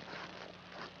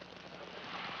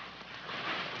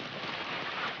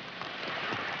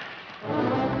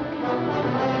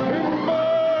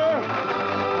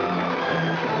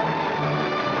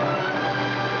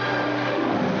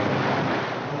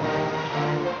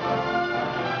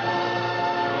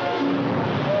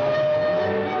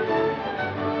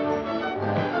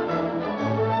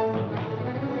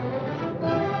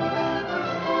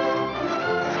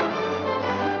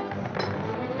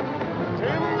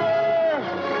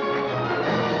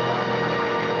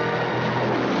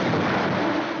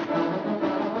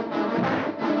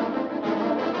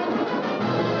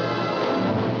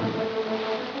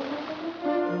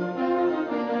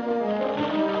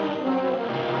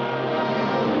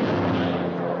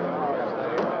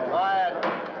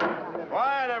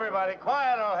 everybody.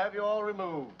 Quiet, I'll have you all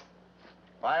removed.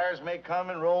 Fires may come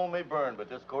and Rome may burn, but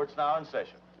this court's now in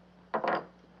session.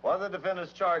 What are the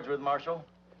defendants charged with, Marshal?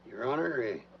 Your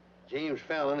Honor, James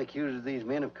Fallon accuses these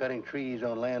men of cutting trees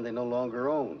on land they no longer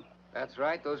own. That's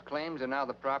right. Those claims are now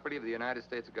the property of the United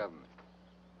States government.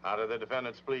 How do the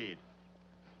defendants plead?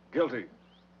 Guilty.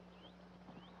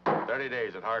 30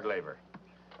 days at hard labor.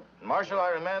 Marshal, I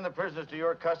remand the prisoners to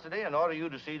your custody and order you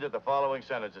to see that the following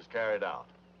sentence is carried out.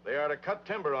 They are to cut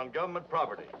timber on government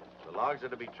property. The logs are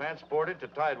to be transported to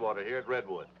Tidewater here at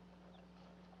Redwood.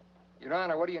 Your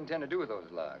Honor, what do you intend to do with those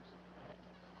logs?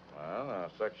 Well,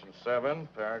 Section 7,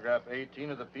 Paragraph 18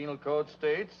 of the Penal Code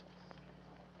states,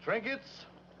 trinkets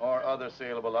or other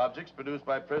saleable objects produced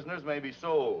by prisoners may be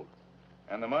sold,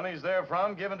 and the monies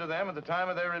therefrom given to them at the time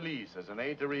of their release as an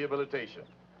aid to rehabilitation.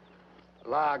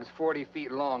 Logs 40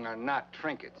 feet long are not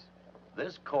trinkets.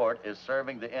 This court is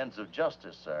serving the ends of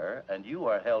justice, sir, and you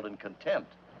are held in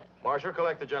contempt. Marshal,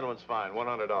 collect the gentleman's fine,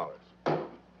 $100.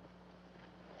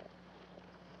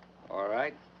 All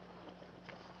right.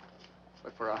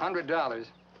 But for $100,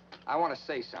 I want to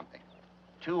say something.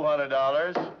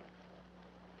 $200.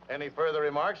 Any further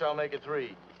remarks, I'll make it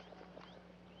 3.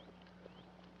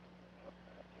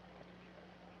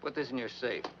 Put this in your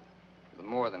safe. It'll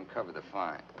more than cover the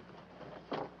fine.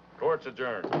 Court's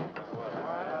adjourned.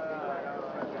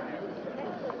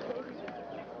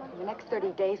 For the next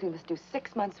 30 days, we must do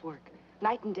 6 months' work,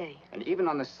 night and day. And even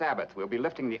on the Sabbath, we'll be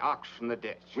lifting the ox from the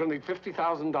ditch. We'll need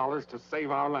 $50,000 to save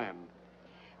our land.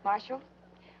 Marshal,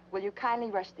 will you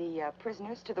kindly rush the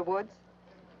prisoners to the woods?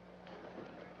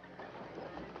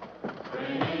 Bring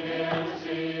in the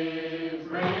sheaves,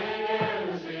 bring in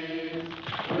the sheaves.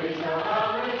 We shall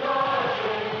have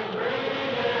rejoicing. Bring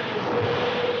in the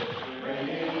sheaves, bring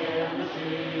in the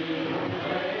sheaves,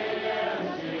 bring in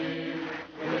the sheaves.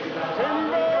 We shall have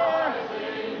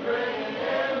rejoicing. Bring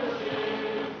in the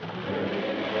sheaves, bring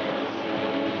in the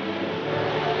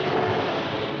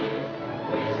sheaves.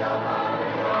 We shall have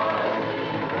rejoicing.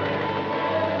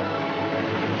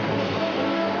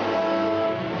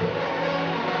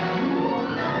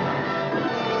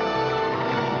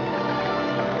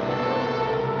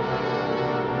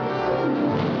 Bring in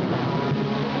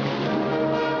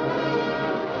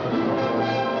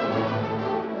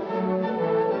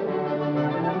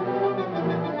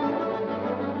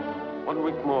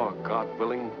God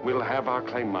willing, we'll have our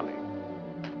claim money.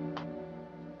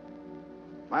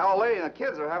 My old lady and the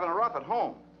kids are having a rough at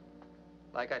home.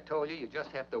 Like I told you, you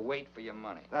just have to wait for your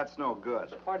money. That's no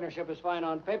good. Partnership is fine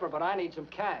on paper, but I need some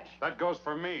cash. That goes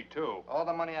for me, too. All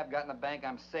the money I've got in the bank,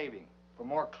 I'm saving for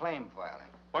more claim filing.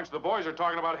 Bunch of the boys are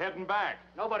talking about heading back.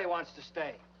 Nobody wants to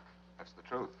stay. That's the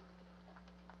truth.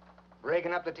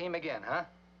 Breaking up the team again, huh?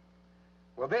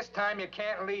 Well, this time you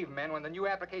can't leave, men. When the new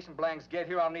application blanks get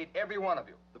here, I'll need every one of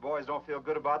you. The boys don't feel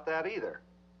good about that either.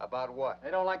 About what?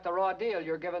 They don't like the raw deal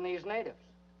you're giving these natives.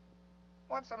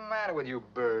 What's the matter with you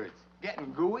birds?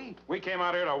 Getting gooey? We came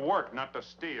out here to work, not to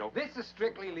steal. This is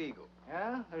strictly legal.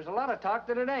 Yeah, there's a lot of talk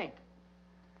that it ain't.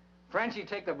 Frenchie,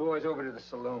 take the boys over to the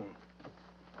saloon.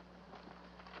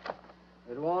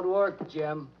 It won't work,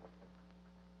 Jim.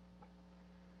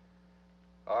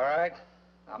 All right.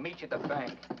 I'll meet you at the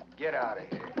bank. Get out of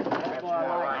here. That's why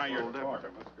I like Now you're talking.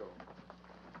 Let's go.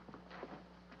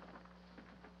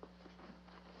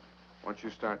 Once you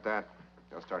start that,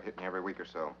 they'll start hitting you every week or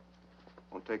so.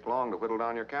 Won't take long to whittle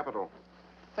down your capital.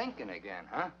 Thinking again,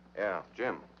 huh? Yeah,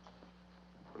 Jim.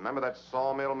 Remember that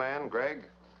sawmill man, Greg?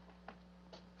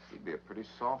 He'd be a pretty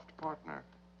soft partner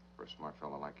for a smart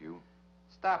fellow like you.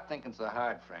 Stop thinking so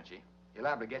hard, Frenchie. You're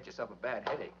liable to get yourself a bad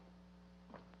headache.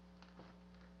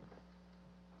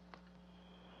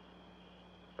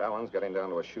 Fallon's getting down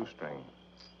to a shoestring.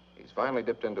 He's finally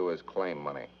dipped into his claim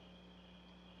money.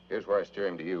 Here's where I steer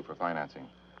him to you for financing.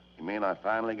 You mean I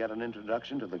finally get an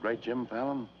introduction to the great Jim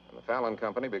Fallon? And the Fallon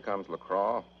Company becomes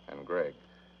LaCroix and Gregg.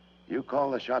 You call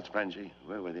the shots, Frenchie.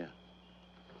 We're with you.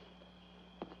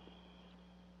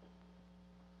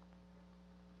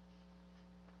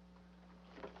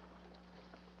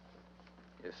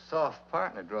 Your soft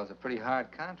partner draws a pretty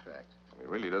hard contract. He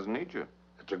really doesn't need you.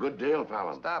 It's a good deal,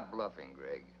 Fallon. Stop bluffing,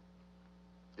 Greg.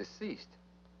 Deceased.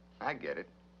 I get it.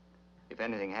 If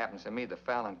anything happens to me, the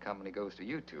Fallon Company goes to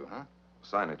you two, huh?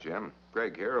 Sign it, Jim.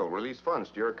 Greg here will release funds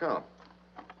to your account.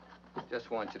 Just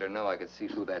want you to know I could see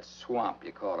through that swamp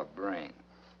you call a brain.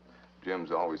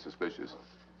 Jim's always suspicious.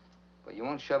 But you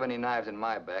won't shove any knives in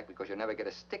my back because you'll never get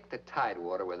a stick to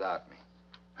Tidewater without me.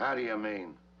 How do you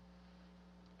mean?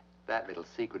 That little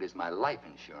secret is my life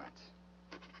insurance.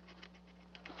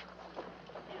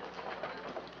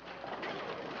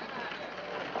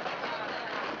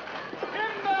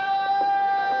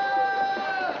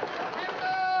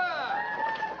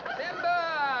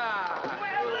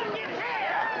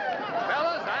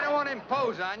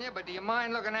 on you, but do you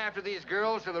mind looking after these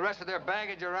girls till the rest of their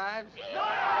baggage arrives?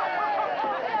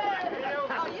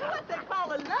 Are you what they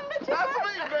call a lumberjack? That's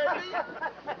me, baby.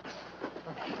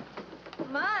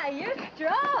 My, you're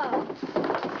strong.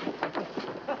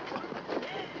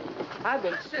 I've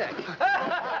been sick.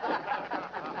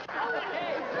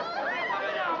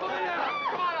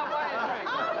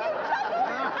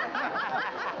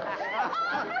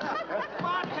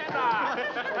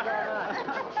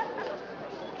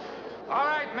 All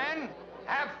right, men,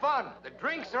 have fun. The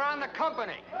drinks are on the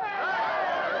company.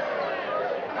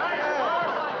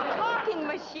 Talking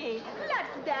machine.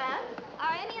 Let's dance.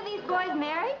 Are any of these boys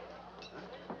married?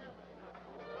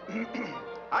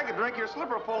 I could drink your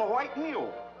slipper full of white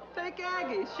mule. Take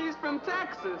Aggie. She's from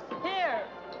Texas. Here.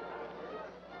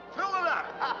 Fill it up.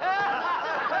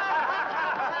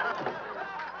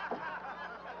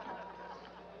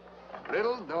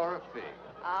 Little Dora Fig.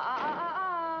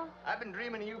 I've been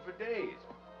dreaming of you for days.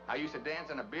 I used to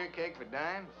dance on a beer keg for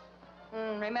dimes.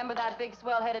 Remember that big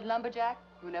swell-headed lumberjack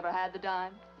who never had the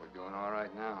dime? We're doing all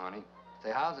right now, honey.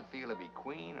 Say, how's it feel to be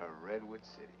queen of Redwood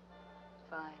City?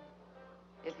 Fine.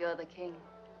 If you're the king.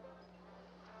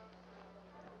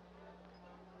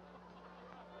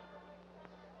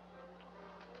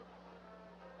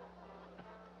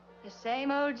 The same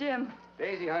old Jim.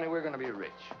 Daisy, honey, we're going to be rich.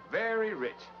 Very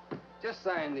rich. Just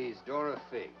sign these, Dora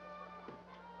Fig.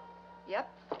 Yep.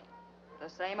 The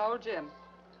same old Jim.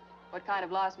 What kind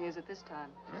of loss music this time?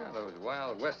 Yeah, those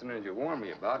wild Westerners you warned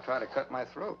me about try to cut my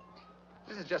throat.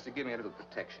 This is just to give me a little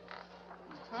protection.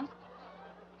 Uh-huh.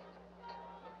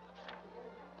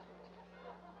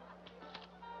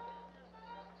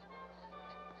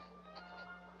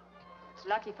 It's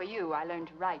lucky for you I learned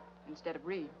to write instead of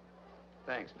read.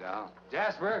 Thanks, Doll.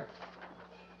 Jasper,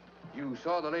 you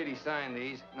saw the lady sign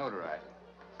these. Notarize it.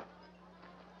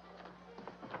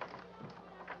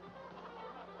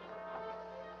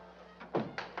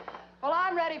 Well,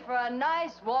 I'm ready for a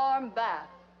nice warm bath.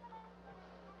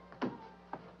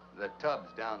 The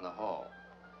tub's down the hall.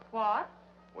 What?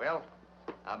 Well,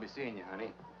 I'll be seeing you,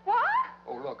 honey. What?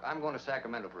 Oh, look, I'm going to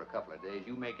Sacramento for a couple of days.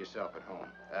 You make yourself at home.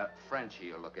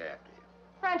 Frenchie will look after you.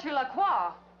 Frenchy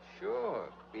Lacroix. Sure.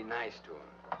 Be nice to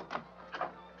him.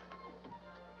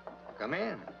 Come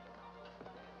in.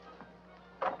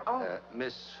 Oh.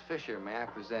 Miss Fisher, may I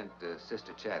present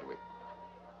Sister Chadwick?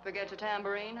 Forget your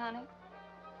tambourine, honey?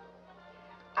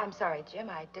 I'm sorry, Jim.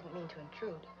 I didn't mean to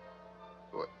intrude.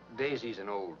 Well, Daisy's an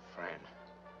old friend.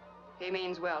 He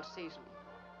means well seasoned.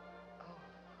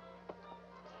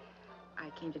 I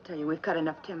came to tell you we've cut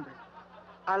enough timber.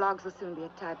 Our logs will soon be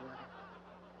at Tidewater.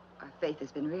 Our faith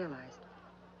has been realized.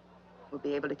 We'll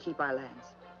be able to keep our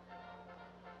lands.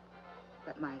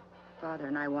 But my father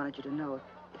and I wanted you to know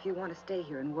if you want to stay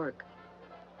here and work,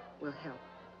 we'll help.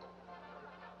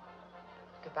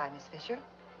 Goodbye, Miss Fisher.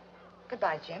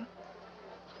 Goodbye, Jim.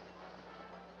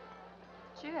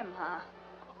 Jim, huh?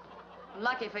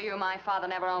 Lucky for you, my father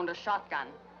never owned a shotgun.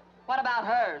 What about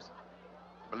hers?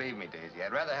 Believe me, Daisy,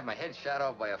 I'd rather have my head shot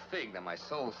off by a fig than my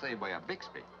soul saved by a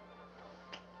Bixby.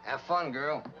 Have fun,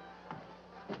 girl.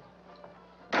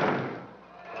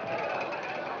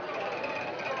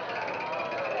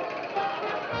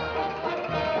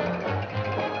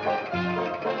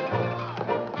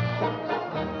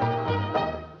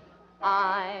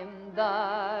 I'm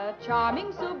the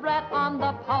charming soubrette on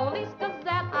the Police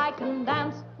Gazette. I can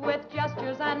dance with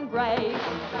gestures and grace.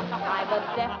 I've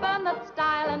a definite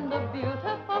style and a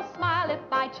beautiful smile. If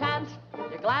by chance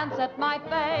you glance at my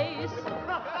face,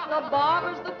 the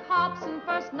barbers, the cops, and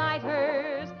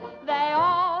first-nighters, they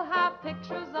all have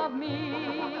pictures of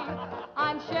me.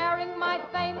 I'm sharing my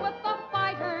fame with the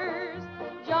fighters,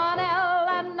 John L.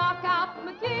 and Knockout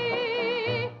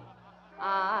McGee.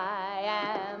 I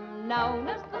am known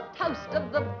as the toast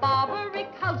of the Barbary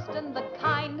Coast and the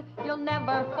kind you'll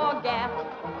never forget.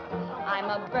 I'm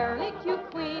a burly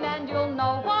cute queen and you'll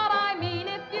know what I mean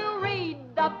if you read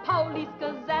the Police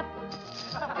Gazette.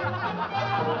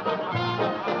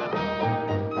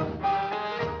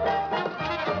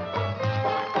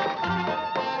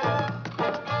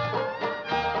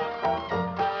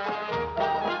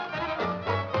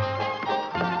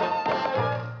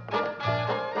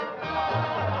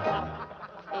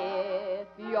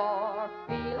 You're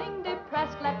feeling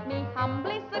depressed, let me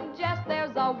humbly suggest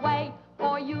there's a way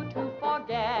for you to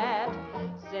forget.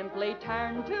 Simply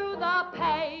turn to the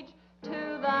page,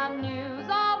 to the news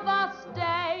of the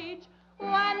stage,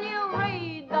 when you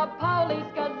read the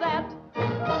Police Gazette.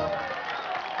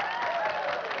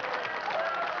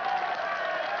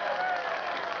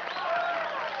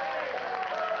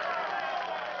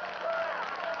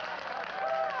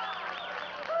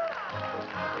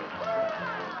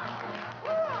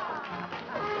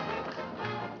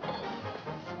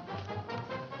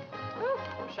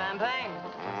 Champagne?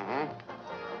 Mm-hmm.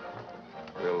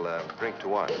 We'll drink to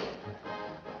what? We've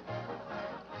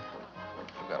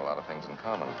got a lot of things in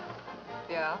common.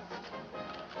 Yeah?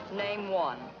 Name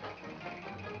one.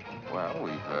 Well,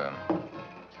 we've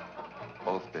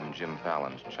both been Jim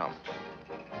Fallon's chumps.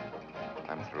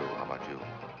 I'm through. How about you?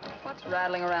 What's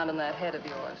rattling around in that head of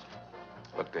yours?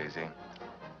 Look, Daisy,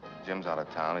 Jim's out of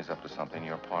town. He's up to something.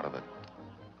 You're part of it.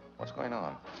 What's going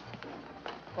on?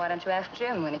 Why don't you ask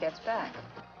Jim when he gets back?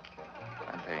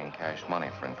 I'm paying cash money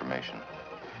for information.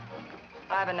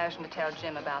 I have a notion to tell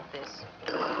Jim about this.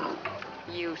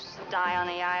 You sty on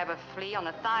the eye of a flea, on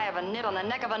the thigh of a nit, on the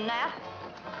neck of a gnat.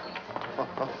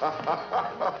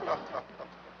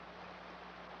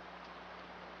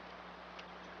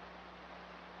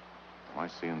 Am I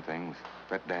seeing things?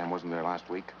 That dam wasn't there last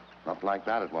week? Not like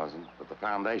that, it wasn't. But the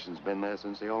foundation's been there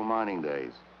since the old mining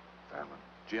days. Fallon.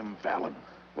 Jim Fallon.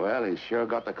 Well, he's sure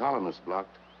got the colonists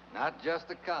blocked. Not just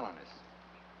the colonists.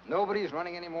 Nobody's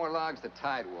running any more logs to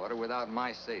Tidewater without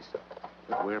my say-so.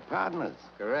 But we're partners.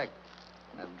 Correct.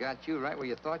 And I've got you right where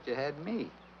you thought you had me.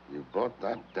 You bought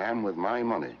that dam with my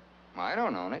money. I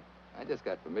don't own it. I just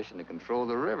got permission to control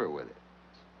the river with it.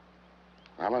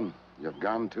 Fallon, you've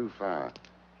gone too far.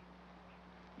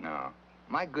 No.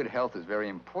 My good health is very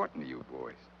important to you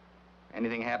boys.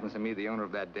 Anything happens to me, the owner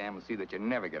of that dam will see that you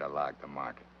never get a log to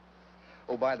market.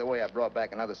 Oh, by the way, I brought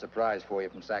back another surprise for you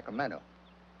from Sacramento.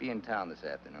 Be in town this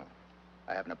afternoon.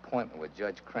 I have an appointment with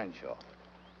Judge Crenshaw.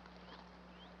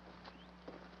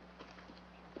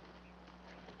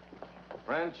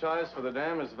 Franchise for the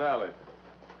dam is valid.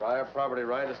 Prior property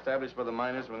right established by the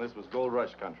miners when this was gold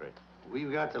rush country.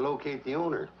 We've got to locate the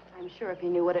owner. I'm sure if he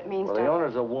knew what it means Well, to... the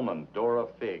owner's a woman, Dora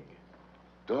Fig.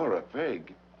 Dora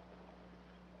Fig?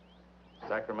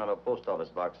 Sacramento post office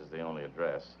box is the only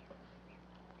address.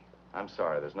 I'm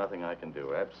sorry, there's nothing I can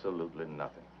do. Absolutely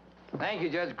nothing. Thank you,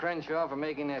 Judge Crenshaw, for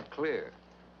making that clear.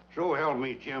 So help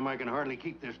me, Jim. I can hardly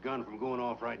keep this gun from going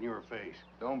off right in your face.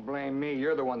 Don't blame me.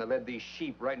 You're the one that led these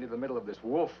sheep right into the middle of this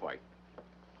wolf fight.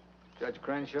 Judge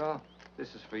Crenshaw,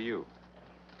 this is for you.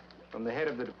 From the head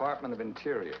of the Department of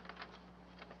Interior.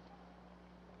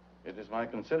 It is my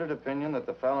considered opinion that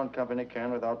the Fallon Company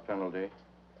can, without penalty,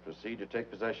 proceed to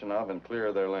take possession of and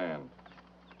clear their land.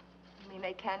 You mean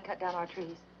they can cut down our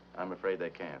trees? I'm afraid they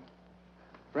can.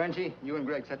 Frenchie, you and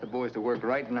Greg set the boys to work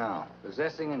right now,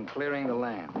 possessing and clearing the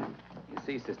land. You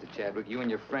see, Sister Chadwick, you and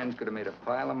your friends could have made a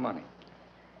pile of money.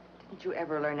 Did you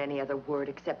ever learn any other word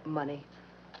except money?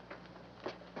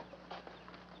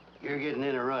 You're getting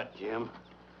in a rut, Jim.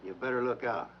 You better look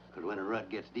out, because when a rut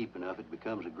gets deep enough, it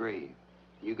becomes a grave.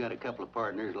 You got a couple of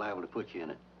partners liable to put you in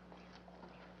it.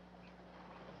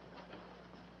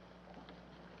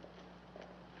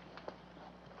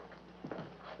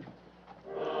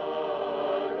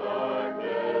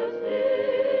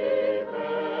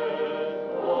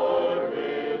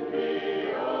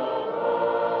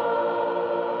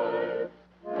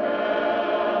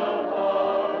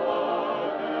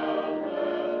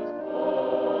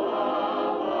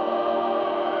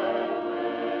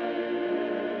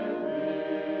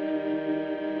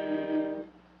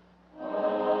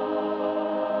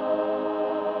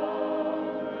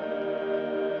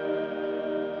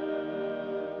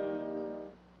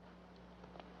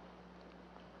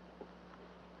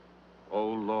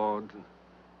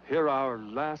 Hear our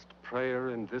last prayer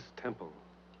in this temple.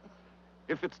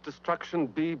 If its destruction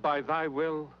be by thy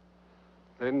will,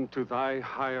 then to thy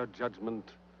higher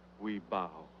judgment we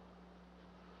bow.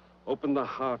 Open the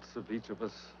hearts of each of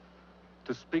us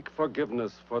to speak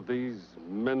forgiveness for these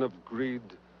men of greed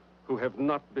who have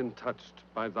not been touched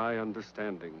by thy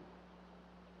understanding.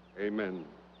 Amen.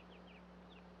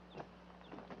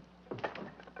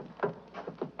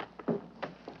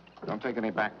 Don't take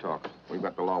any back talk. We've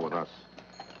got the law with us.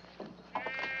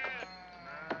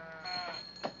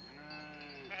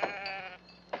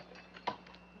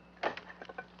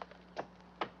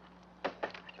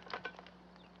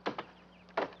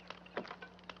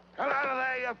 Come out of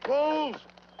there, you fools!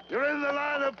 You're in the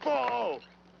line of fall!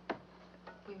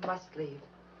 We must leave.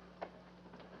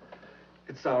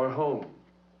 It's our home.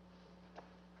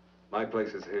 My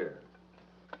place is here.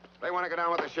 They want to go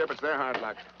down with the ship. It's their hard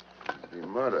luck. He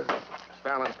murdered.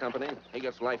 Fallon's company. He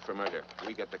gets life for murder.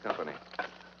 We get the company.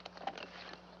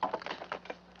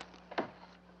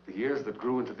 The years that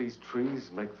grew into these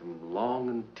trees make them long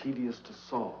and tedious to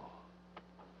saw.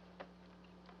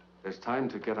 There's time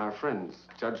to get our friends,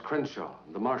 Judge Crenshaw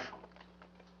and the marshal.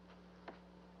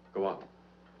 Go on.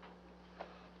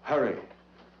 Hurry.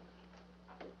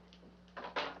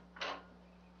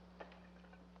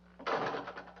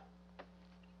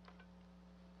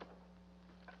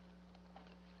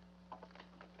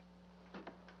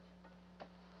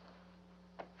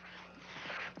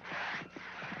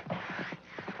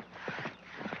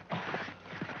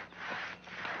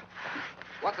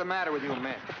 What's the matter with you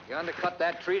men? You undercut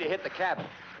that tree to hit the cabin.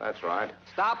 That's right.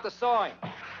 Stop the sawing.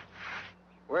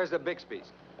 Where's the Bixbys?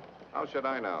 How should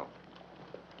I know?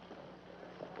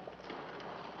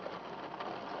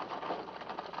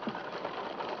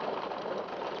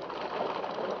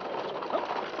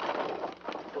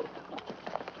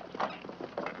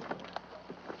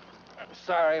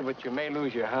 Sorry, but you may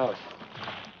lose your house.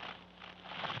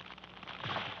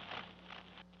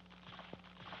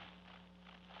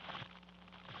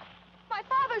 My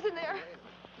father's in there.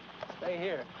 Stay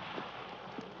here.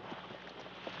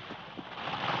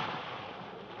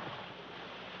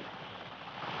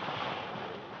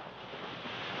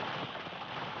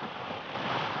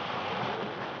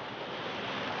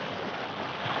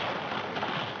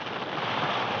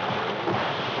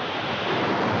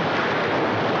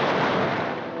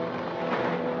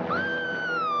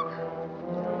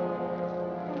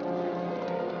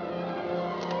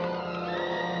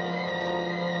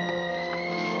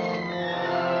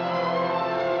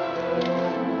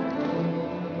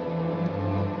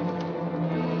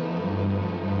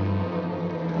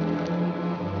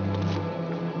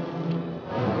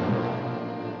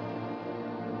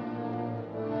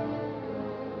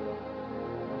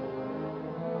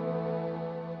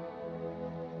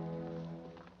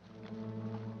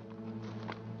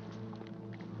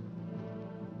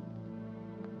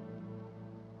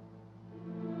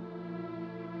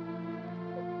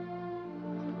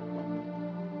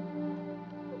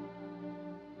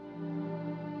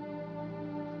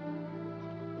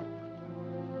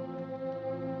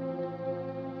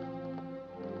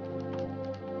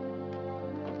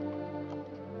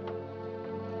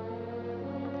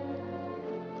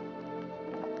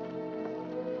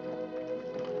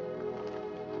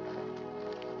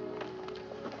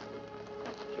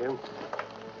 Jim,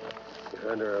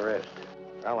 you're under arrest.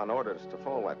 Fallon ordered us to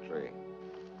fall that tree.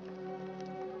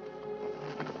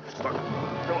 Look,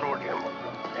 don't do it, Jim.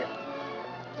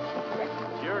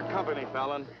 Your company,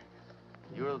 Fallon.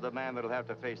 You're the man that'll have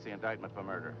to face the indictment for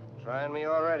murder. Trying me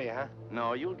already, huh?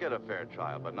 No, you'll get a fair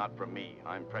trial, but not from me.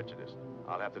 I'm prejudiced.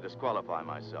 I'll have to disqualify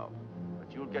myself.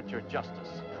 But you'll get your justice.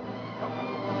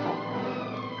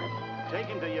 Take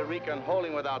him to Eureka and hold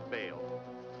him without bail.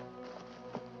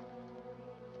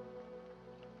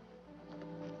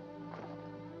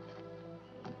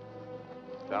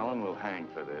 Fallon will hang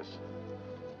for this.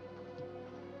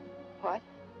 What?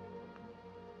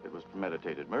 It was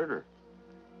premeditated murder.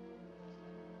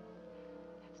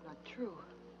 That's not true.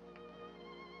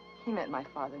 He meant my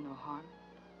father no harm.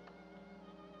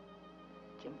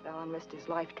 Jim Fallon risked his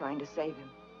life trying to save him.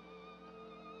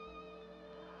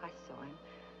 I saw him.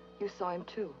 You saw him,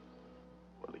 too.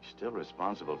 Well, he's still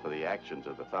responsible for the actions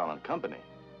of the Fallon Company.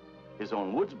 His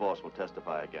own woods boss will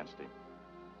testify against him.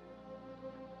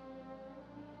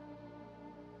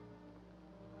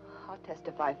 I'll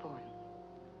testify for him.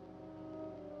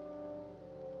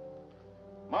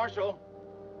 Marshal,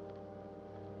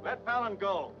 let Fallon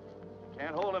go.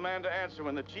 Can't hold a man to answer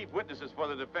when the chief witness is for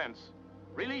the defense.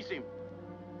 Release him.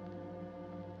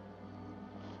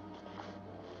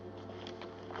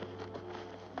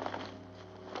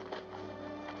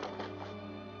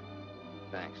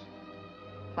 Thanks.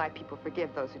 My people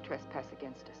forgive those who trespass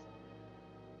against us.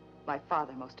 My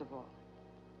father most of all.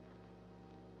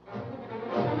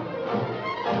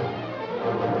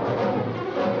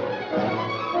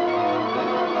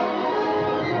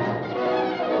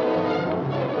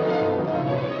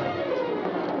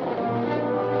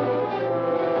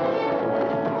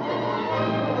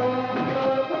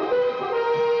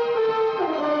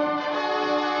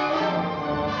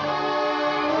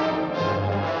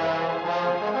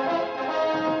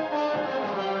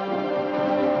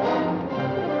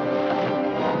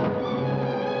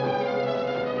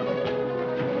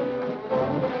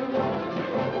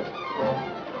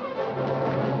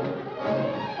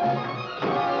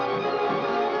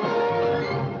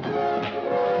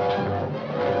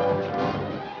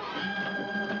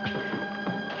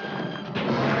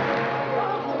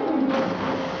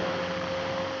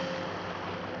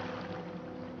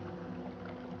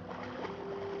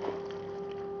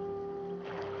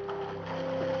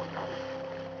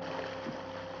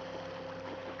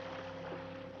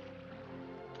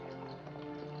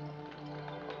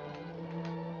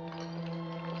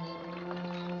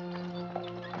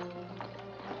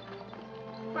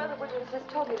 Brother Woodward has just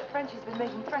told me that Frenchie's been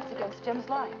making threats against Jim's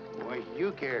life. Why should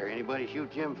you care? Anybody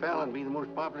shoot Jim Fallon, be the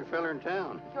most popular feller in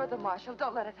town. You're the marshal.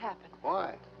 Don't let it happen.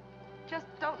 Why? Just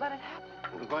don't let it happen.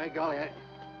 Well, by golly,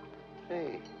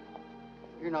 Say,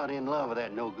 you're not in love with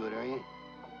that no-good, are you?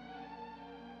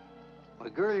 Well,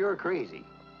 girl, you're crazy.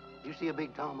 You see a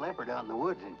big tom leopard out in the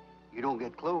woods, and You don't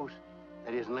get close.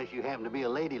 That is, unless you happen to be a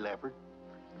lady leopard.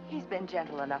 He's been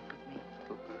gentle enough with me.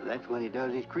 That's when he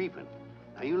does his creeping.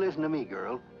 Now, you listen to me,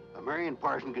 girl. A Marion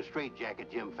Parson could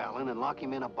straitjacket Jim Fallon and lock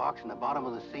him in a box in the bottom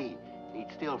of the sea.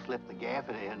 He'd still slip the gaff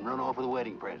and run off with the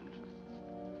wedding presents.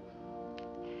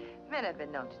 Men have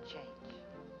been known to change.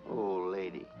 Oh,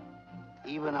 lady.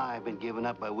 Even I've been given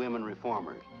up by women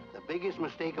reformers. The biggest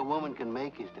mistake a woman can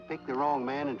make is to pick the wrong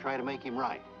man and try to make him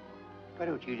right. Why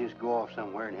don't you just go off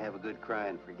somewhere and have a good cry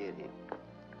and forget him?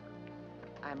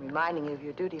 I'm reminding you of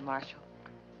your duty, Marshal.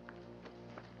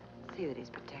 See that he's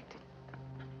protected.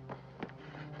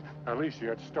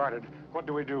 Alicia, it started. What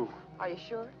do we do? Are you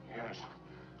sure? Yes.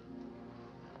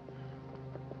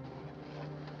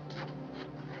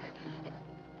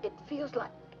 It feels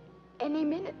like any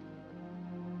minute.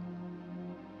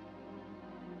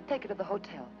 Take her to the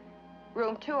hotel.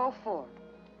 Room 204.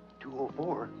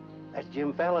 204? That's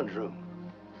Jim Fallon's room.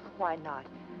 Why not?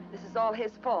 This is all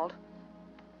his fault.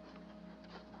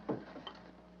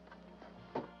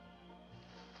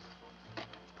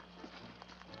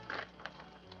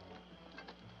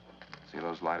 See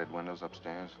those lighted windows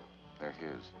upstairs? They're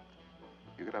his.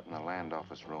 You get up in the land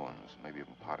office ruins. Maybe you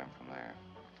can pot him from there.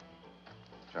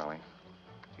 Charlie,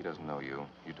 he doesn't know you.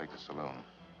 You take the saloon.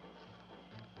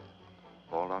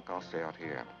 Baldock, I'll stay out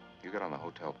here. You get on the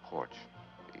hotel porch.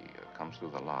 He comes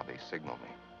through the lobby. Signal me.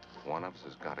 One of us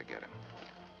has got to get him.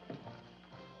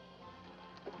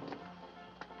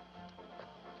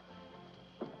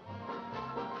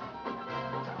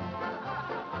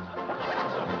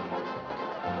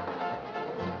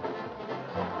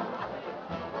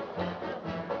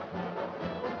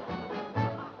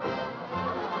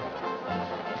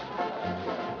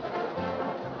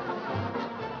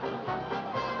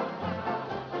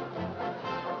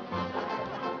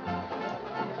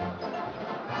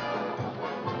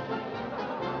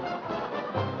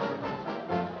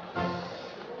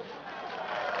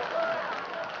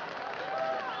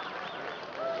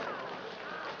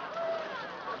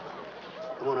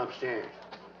 Come on upstairs.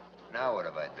 Now what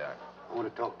have I done? I want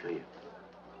to talk to you.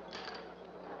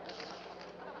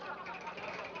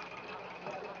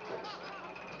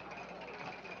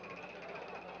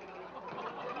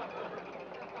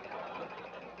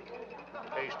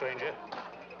 Hey, stranger.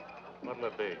 What'll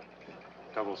it be?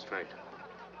 Double straight.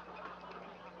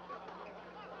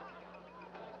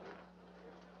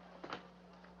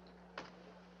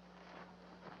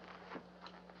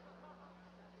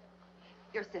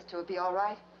 Your sister would be all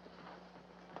right.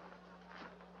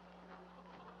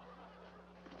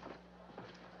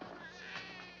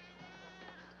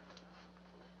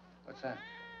 What's that?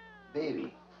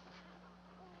 Baby.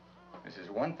 This is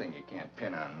one thing you can't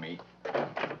pin on me.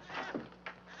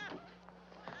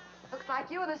 Looks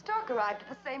like you and the stork arrived at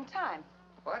the same time.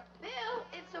 What? Bill,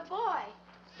 it's a boy.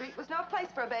 Street was no place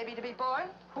for a baby to be born.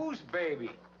 Whose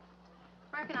baby?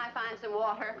 Where can I find some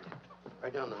water?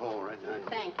 Right down the hall, right now.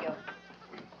 Thank you.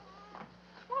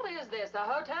 What is this, a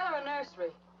hotel or a nursery?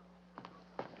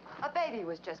 A baby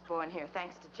was just born here,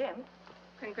 thanks to Jim.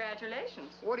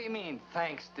 Congratulations. What do you mean,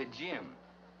 thanks to Jim?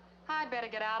 I'd better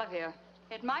get out of here.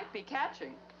 It might be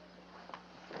catching.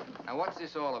 Now, what's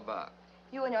this all about?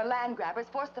 You and your land grabbers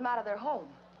forced them out of their home.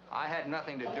 I had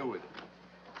nothing to do with it.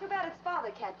 Too bad its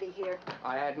father can't be here.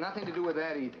 I had nothing to do with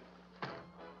that either.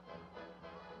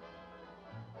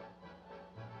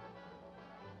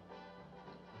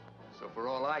 So for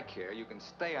all I care, you can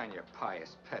stay on your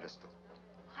pious pedestal.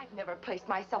 I've never placed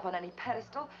myself on any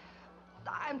pedestal.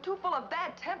 I'm too full of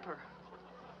bad temper.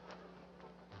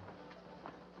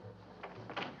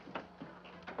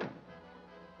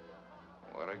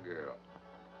 What a girl.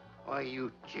 Why,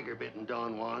 you chigger-bitten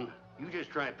Don Juan. You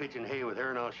just try pitching hay with her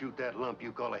and I'll shoot that lump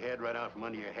you call a head right out from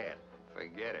under your hat.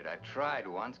 Forget it. I tried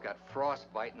once, got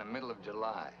frostbite in the middle of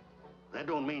July. That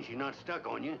don't mean she's not stuck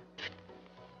on you.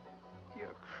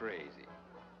 You're crazy.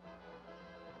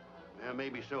 Yeah,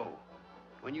 maybe so.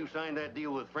 When you signed that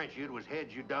deal with Frenchy, it was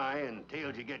heads you die and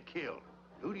tails you get killed.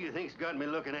 Who do you think's got me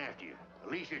looking after you?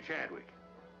 Alicia Chadwick.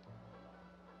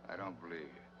 I don't believe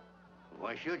you.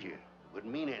 Why should you?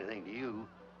 Wouldn't mean anything to you.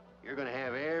 You're gonna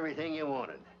have everything you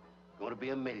wanted. Going to be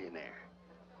a millionaire.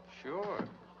 Sure.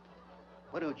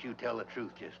 Why don't you tell the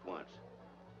truth just once?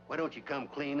 Why don't you come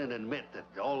clean and admit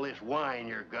that all this wine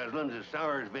you're guzzling's as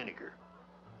sour as vinegar?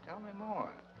 Tell me more.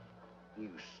 You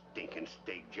stinking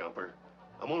steak jumper.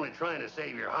 I'm only trying to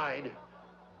save your hide.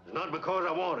 It's not because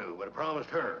I want to, but I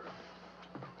promised her.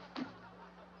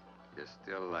 You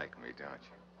still like me, don't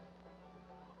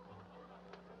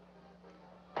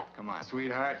you? Come on,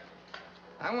 sweetheart.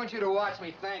 I want you to watch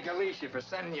me thank Alicia for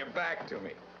sending you back to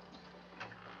me.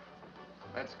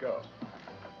 Let's go.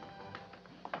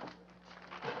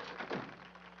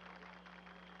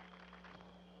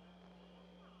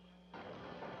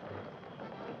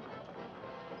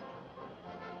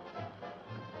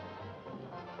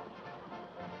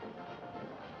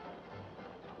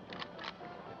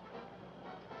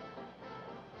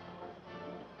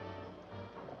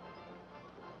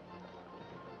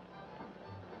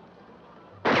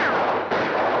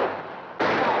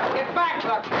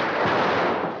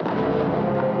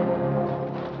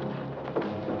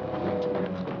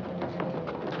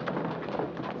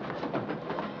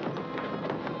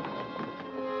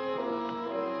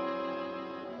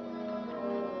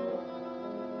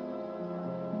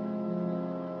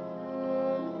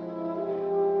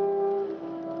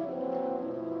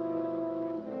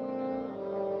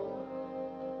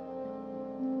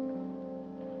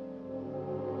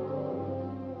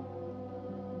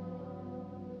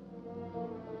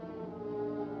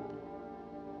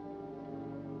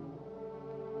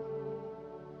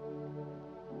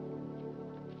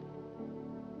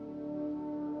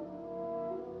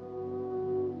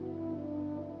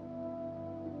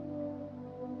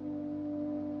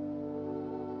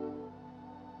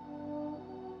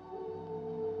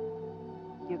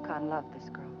 Yukon loved this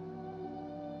girl.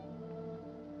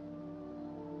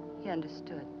 He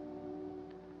understood.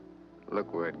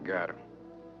 Look where it got him.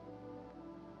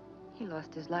 He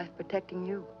lost his life protecting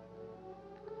you.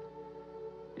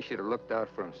 He should have looked out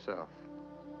for himself.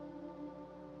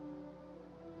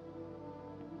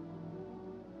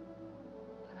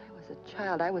 When I was a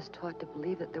child, I was taught to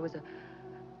believe that there was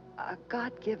a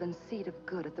God-given seed of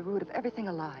good at the root of everything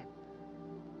alive.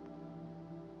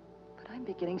 But I'm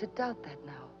beginning to doubt that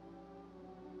now.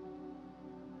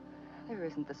 There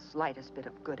isn't the slightest bit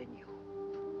of good in you.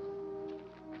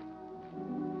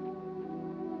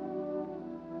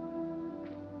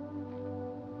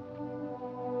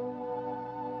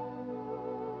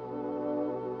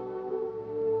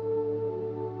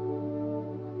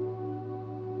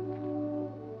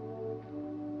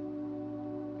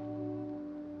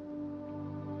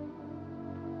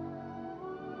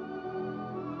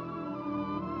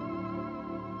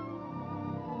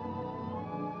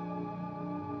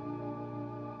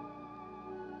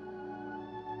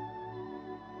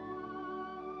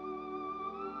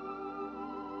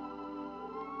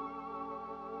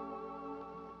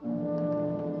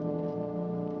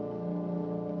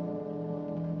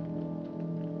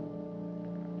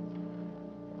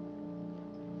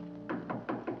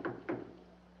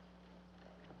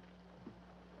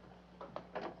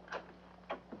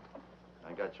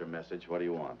 I got your message. What do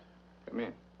you want? Come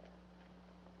in.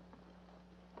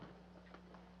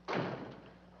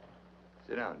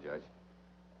 Sit down, Judge.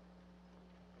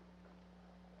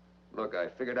 Look, I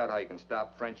figured out how you can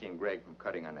stop Frenchie and Greg from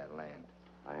cutting on that land.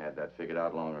 I had that figured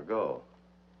out long ago.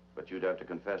 But you'd have to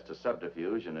confess to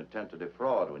subterfuge and attempt to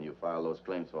defraud when you file those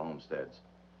claims for homesteads.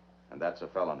 And that's a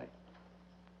felony.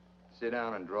 Sit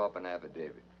down and draw up an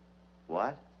affidavit.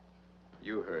 What?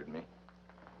 You heard me.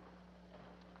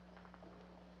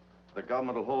 The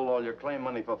government will hold all your claim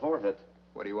money for forfeit.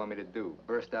 What do you want me to do?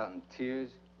 Burst out in tears?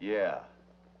 Yeah.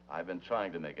 I've been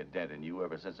trying to make a dent in you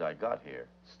ever since I got here.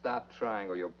 Stop trying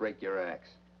or you'll break your axe.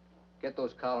 Get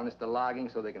those colonists to logging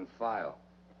so they can file.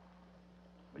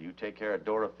 Will you take care of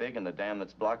Dora Fig and the dam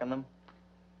that's blocking them?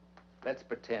 Let's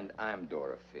pretend I'm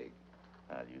Dora Fig.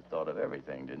 You thought of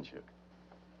everything, didn't you?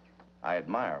 I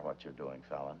admire what you're doing,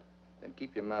 Fallon. Then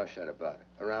keep your mouth shut about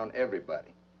it, around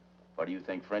everybody. What do you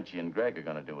think Frenchie and Greg are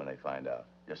going to do when they find out?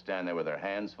 Just stand there with their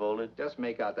hands folded? Just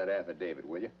make out that affidavit,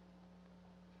 will you?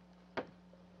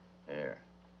 Here.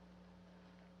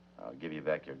 I'll give you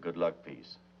back your good luck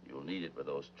piece. You'll need it with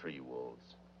those tree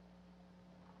wolves.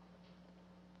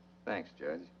 Thanks,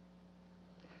 Judge.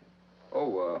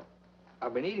 Oh,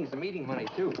 I've been eating some eating money,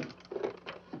 too.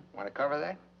 Want to cover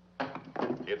that?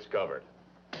 It's covered.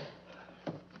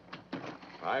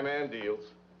 My man deals.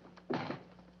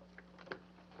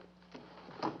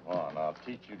 On, I'll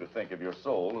teach you to think of your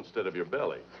soul instead of your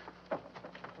belly.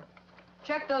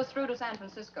 Check those through to San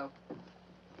Francisco.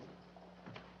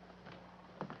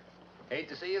 Hate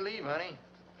to see you leave, honey.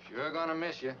 Sure gonna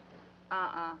miss you.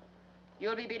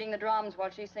 You'll be beating the drums while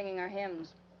she's singing her hymns.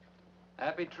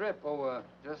 Happy trip. Oh,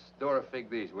 just Dora Fig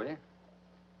these, will you?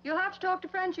 You'll have to talk to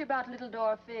Frenchie about little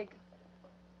Dora Fig.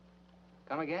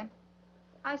 Come again?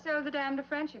 I sold the dam to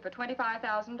Frenchie for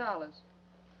 $25,000.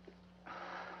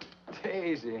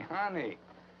 Daisy, honey.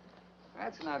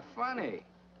 That's not funny.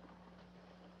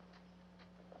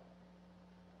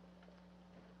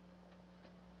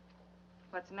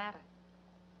 What's the matter?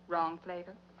 Wrong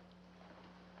flavor?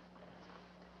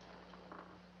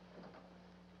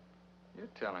 You're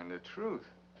telling the truth.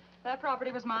 That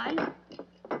property was mine.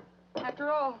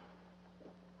 After all,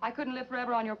 I couldn't live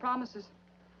forever on your promises.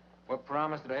 What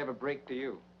promise did I ever break to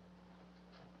you?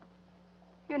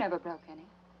 You never broke any.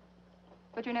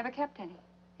 But you never kept any.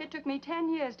 It took me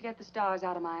 10 years to get the stars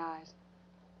out of my eyes.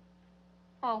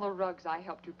 All the rugs I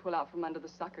helped you pull out from under the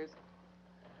suckers.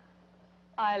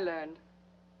 I learned.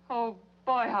 Oh,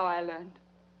 boy, how I learned.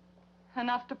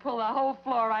 Enough to pull the whole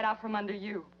floor right out from under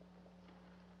you.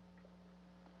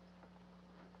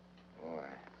 Boy,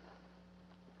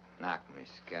 knocked me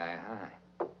sky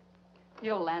high.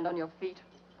 You'll land on your feet.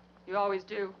 You always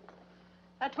do.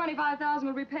 That $25,000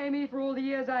 will repay me for all the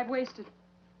years I've wasted.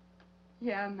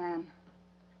 Yeah, man.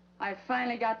 I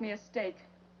finally got me a stake.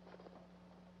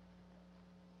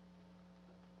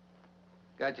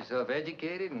 Got yourself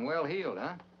educated and well-heeled,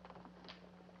 huh?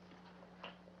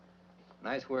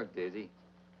 Nice work, Daisy.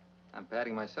 I'm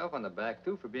patting myself on the back,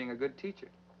 too, for being a good teacher.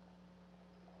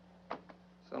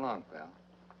 So long, pal.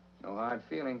 No hard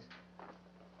feelings.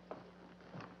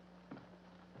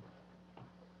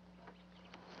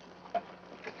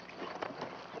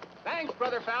 Thanks,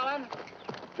 Brother Fallon.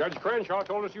 Judge Crenshaw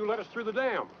told us you let us through the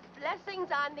dam. Blessings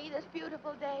on thee this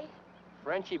beautiful day.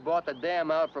 Frenchie bought the dam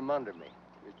out from under me.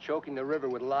 You're choking the river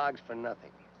with logs for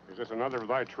nothing. Is this another of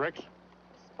thy tricks?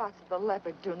 Spots of the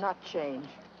leopard do not change.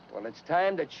 Well, it's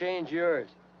time to change yours.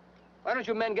 Why don't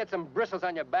you men get some bristles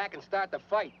on your back and start the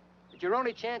fight? It's your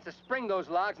only chance to spring those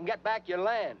logs and get back your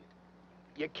land.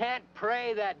 You can't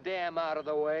pray that dam out of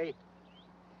the way.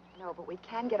 No, but we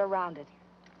can get around it.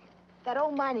 That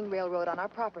old mining railroad on our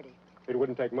property. It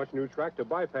wouldn't take much new track to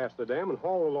bypass the dam and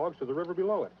haul the logs to the river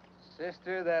below it.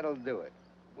 Sister, that'll do it.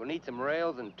 We'll need some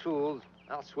rails and tools.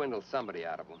 I'll swindle somebody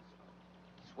out of them.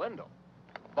 Swindle?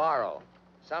 Borrow.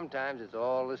 Sometimes it's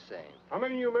all the same. How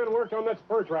many of you men worked on that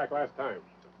spur track last time?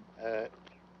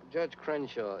 Judge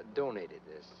Crenshaw donated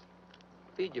this.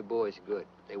 Feed your boys good.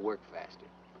 They work faster.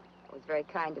 It was very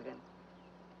kind of him.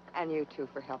 And you, too,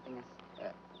 for helping us.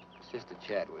 Sister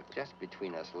Chadwick, just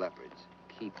between us leopards,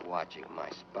 keep watching my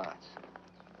spots.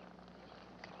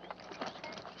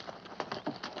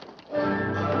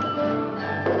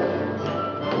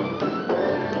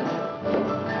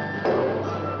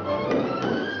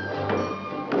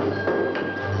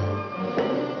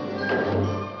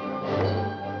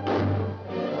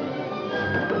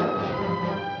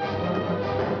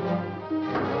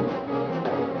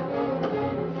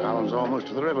 Fallon's almost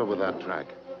to the river with that track.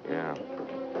 Yeah.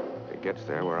 If it gets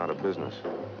there, we're out of business.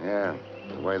 Yeah,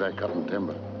 the way they're cutting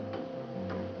timber.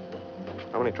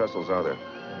 How many trestles are there?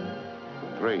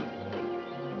 3.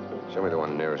 Show me the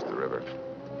one nearest the river.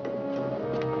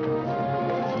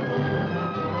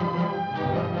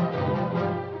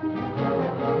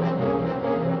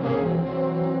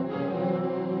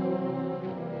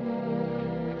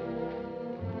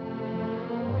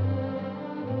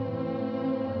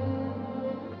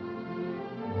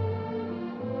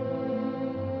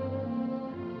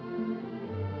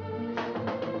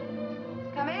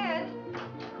 Come in.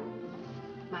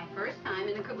 My first time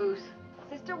in a caboose.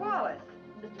 Sister Wallace.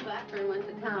 Mr. Blackburn went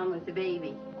to town with the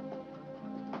baby.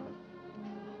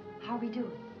 How are we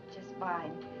doing? Just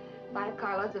fine. 5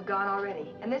 carloads have gone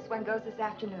already, and this one goes this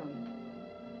afternoon.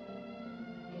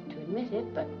 Hate to admit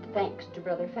it, but thanks to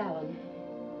Brother Fallon.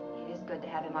 It is good to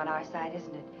have him on our side,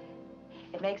 isn't it?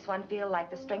 It makes one feel like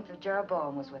the strength of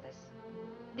Jeroboam was with us.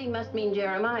 Thee must mean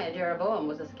Jeremiah. Jeroboam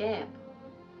was a scamp.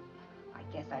 I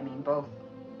guess I mean both.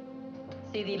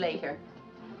 See thee later.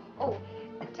 Oh,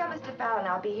 tell Mr. Fallon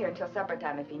I'll be here until supper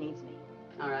time if he needs me.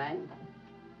 All right.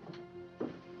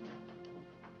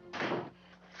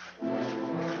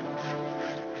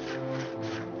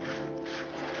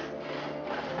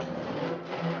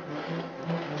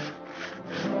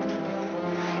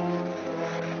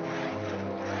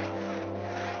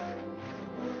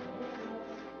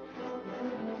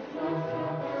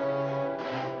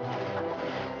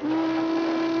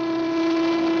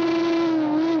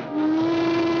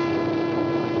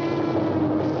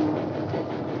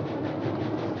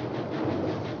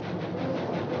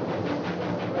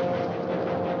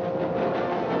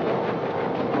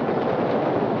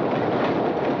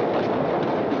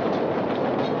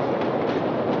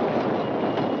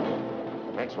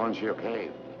 Next one's your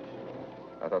cave.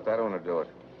 I thought that one would do it.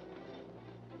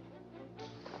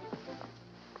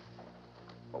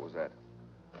 What was that?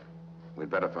 We'd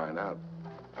better find out.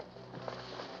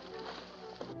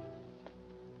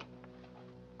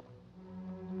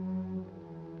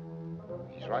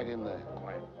 He's right in there.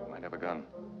 Quiet. Might have a gun.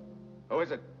 Who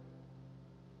is it?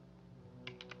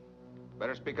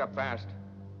 Better speak up fast.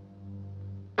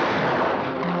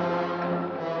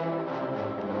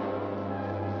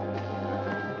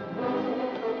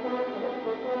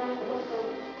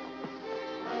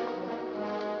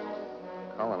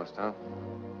 Colonist, huh?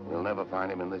 We'll never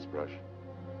find him in this brush.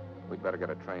 We'd better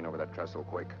get a train over that trestle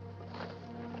quick.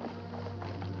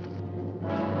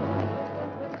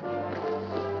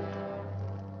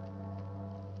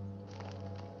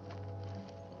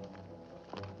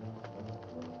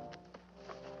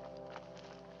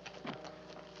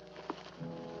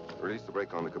 Release the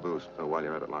brake on the caboose. While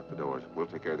you're at it, lock the doors. We'll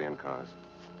take care of the end cars.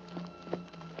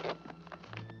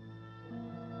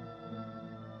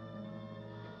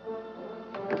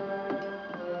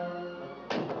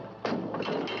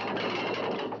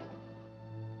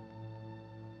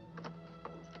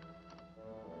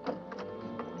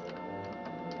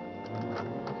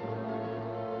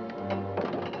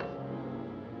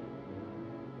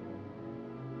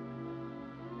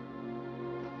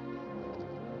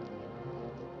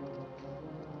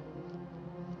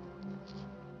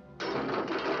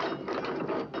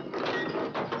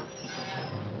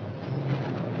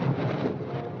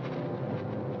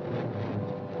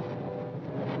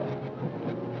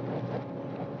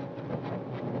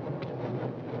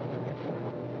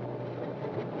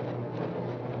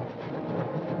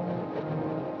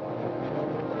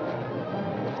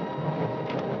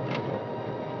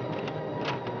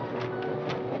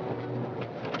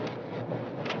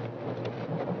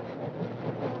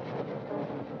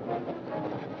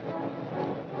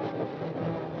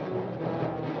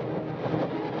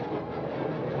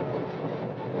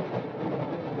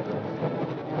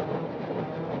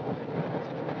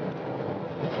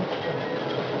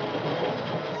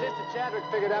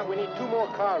 figured out we need 2 more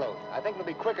carloads. I think it'll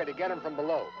be quicker to get them from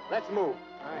below. Let's move.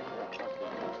 All right.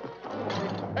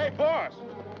 Hey, boss!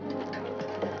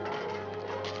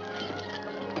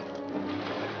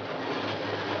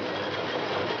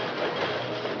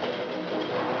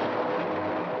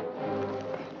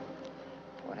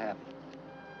 What happened?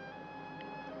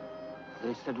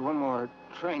 They said one more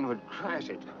train would crash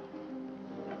it.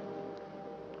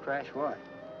 Crash what?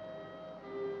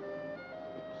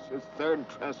 It's the 3rd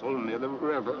trestle near the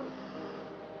river.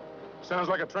 Sounds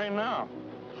like a train now.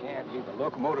 Can't be. The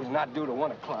locomotive's not due to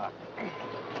 1 o'clock.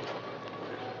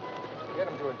 Get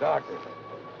him to a doctor.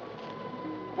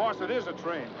 Boss, it is a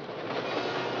train.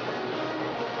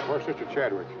 Where's Sister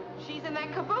Chadwick? She's in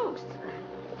that caboose.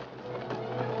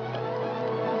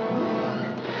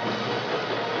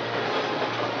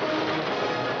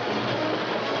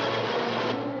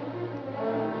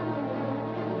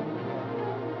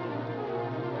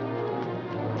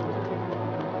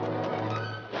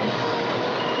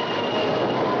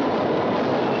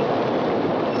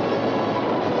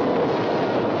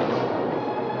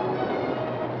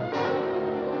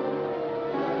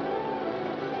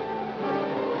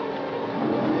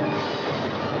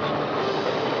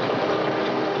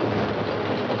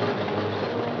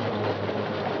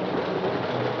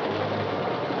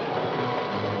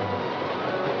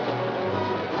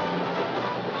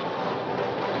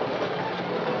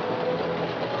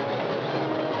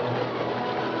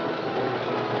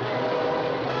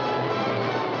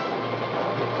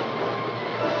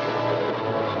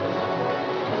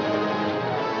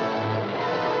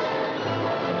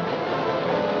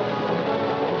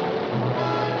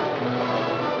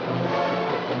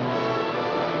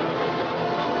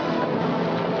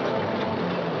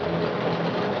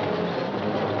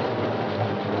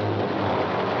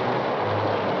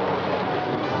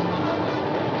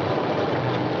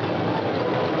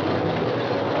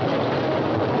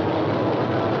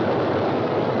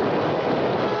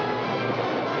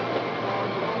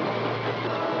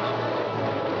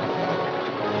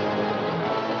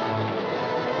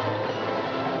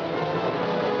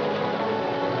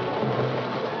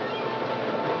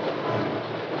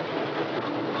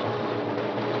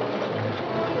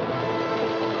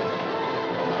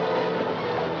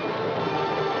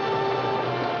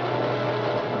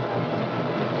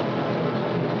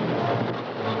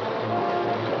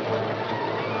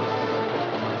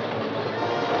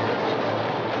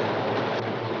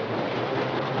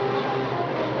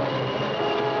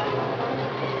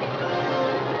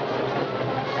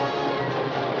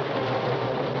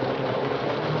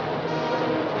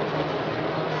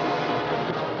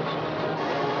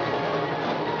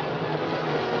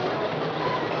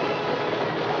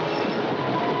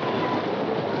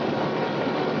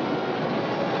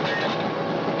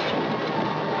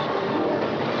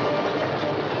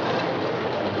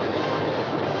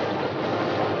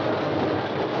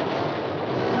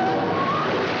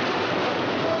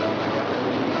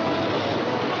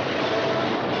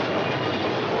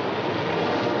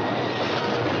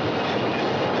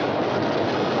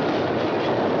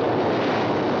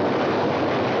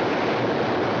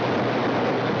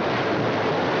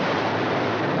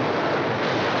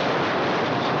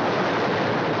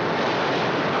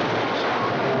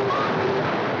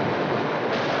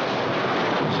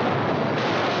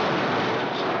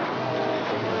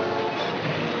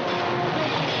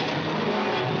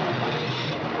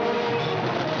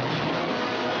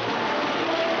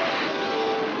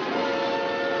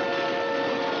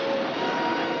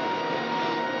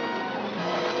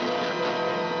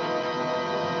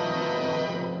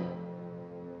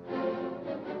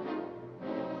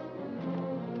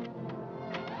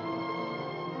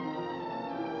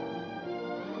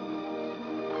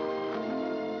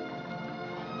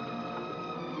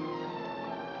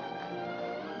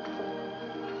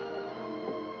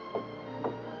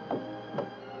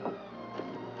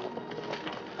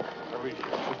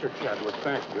 Mr. Chadwick,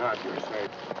 thank God you're safe.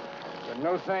 But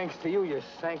no thanks to you, you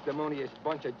sanctimonious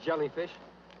bunch of jellyfish.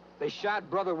 They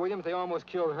shot Brother Williams, they almost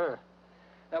killed her.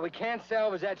 Now, we can't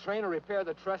salvage that train or repair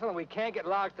the trestle, and we can't get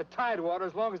logs to Tidewater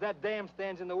as long as that dam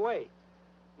stands in the way.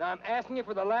 Now, I'm asking you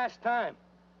for the last time.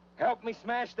 Help me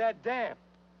smash that dam.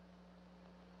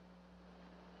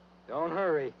 Don't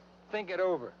hurry. Think it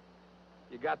over.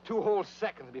 You got 2 whole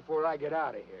seconds before I get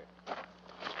out of here.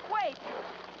 Wait!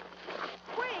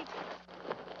 Wait!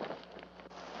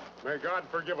 May God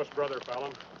forgive us, Brother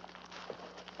Fallon.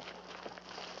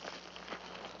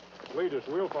 Lead us,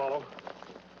 we'll follow.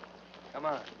 Come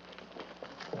on.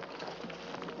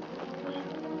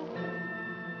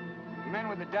 The men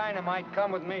with the dynamite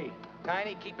come with me.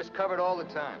 Tiny, keep us covered all the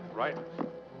time. Right.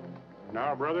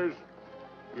 Now, brothers,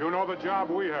 You know the job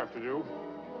we have to do.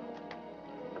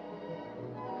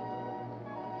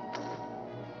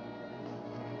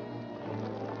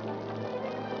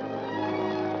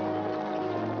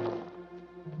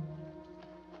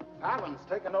 Fallon's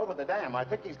taken over the dam. I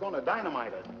think he's going to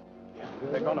dynamite it. Yeah,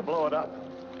 they're going to blow it up.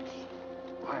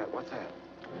 Quiet, what's that?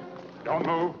 Don't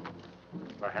move.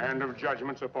 The hand of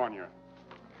judgment's upon you.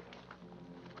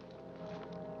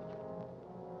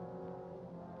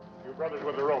 You brothers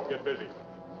with the rope, get busy.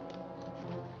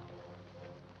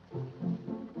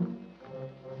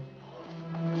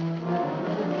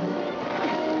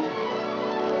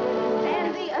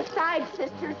 Stand thee aside,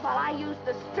 sisters, while I use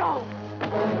the stone.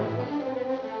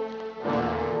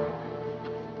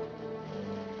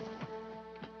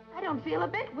 I don't feel a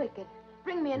bit wicked.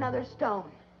 Bring me another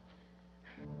stone.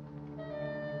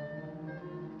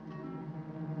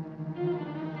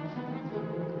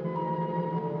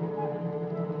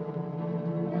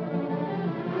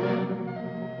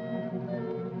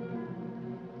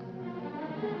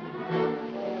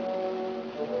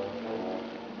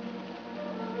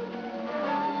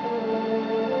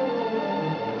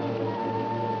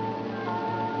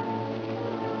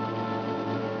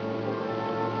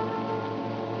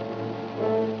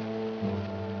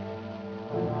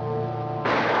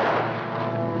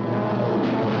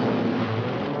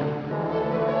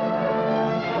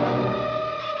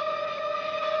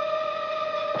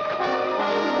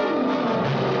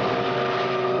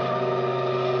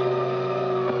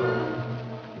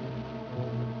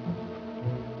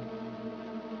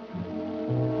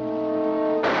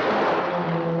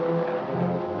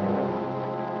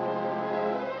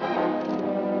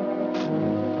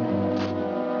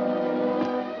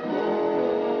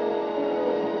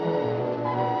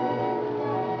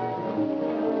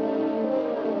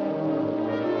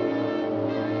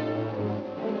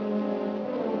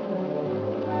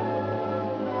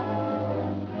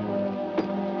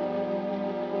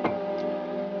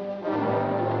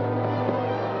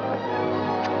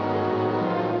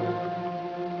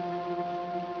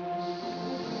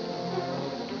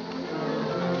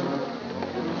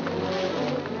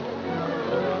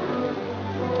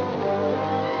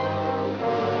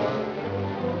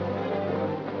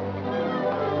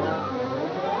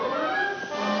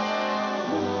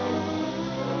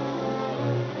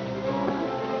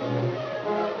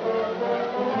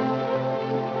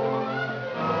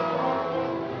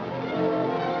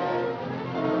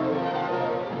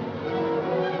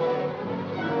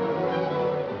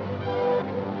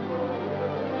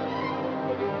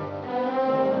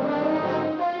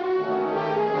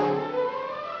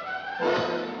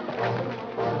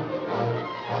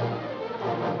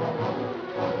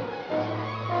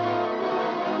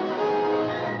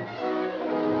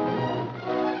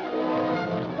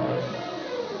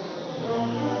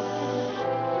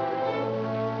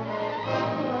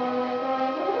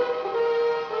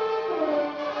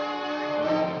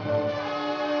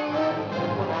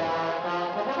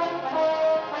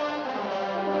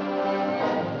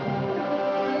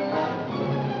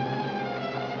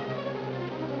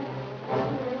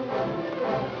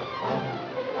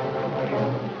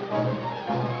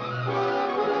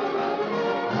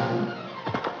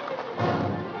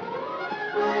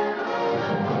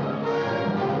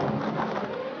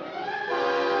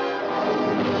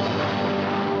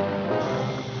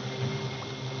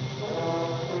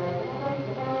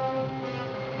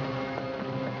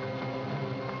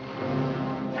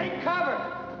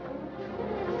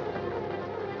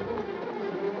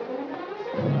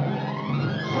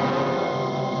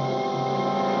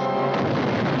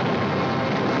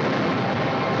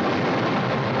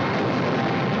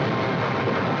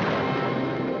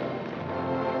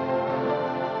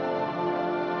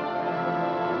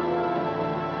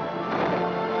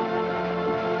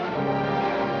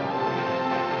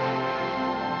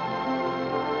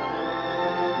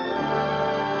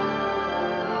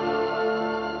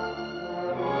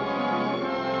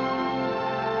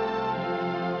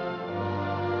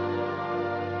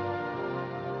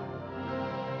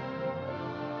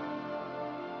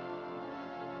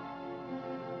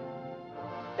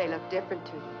 They look different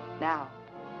to you now.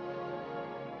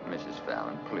 Mrs.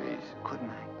 Fallon, please. Good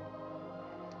night.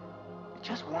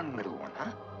 Just one little one, huh?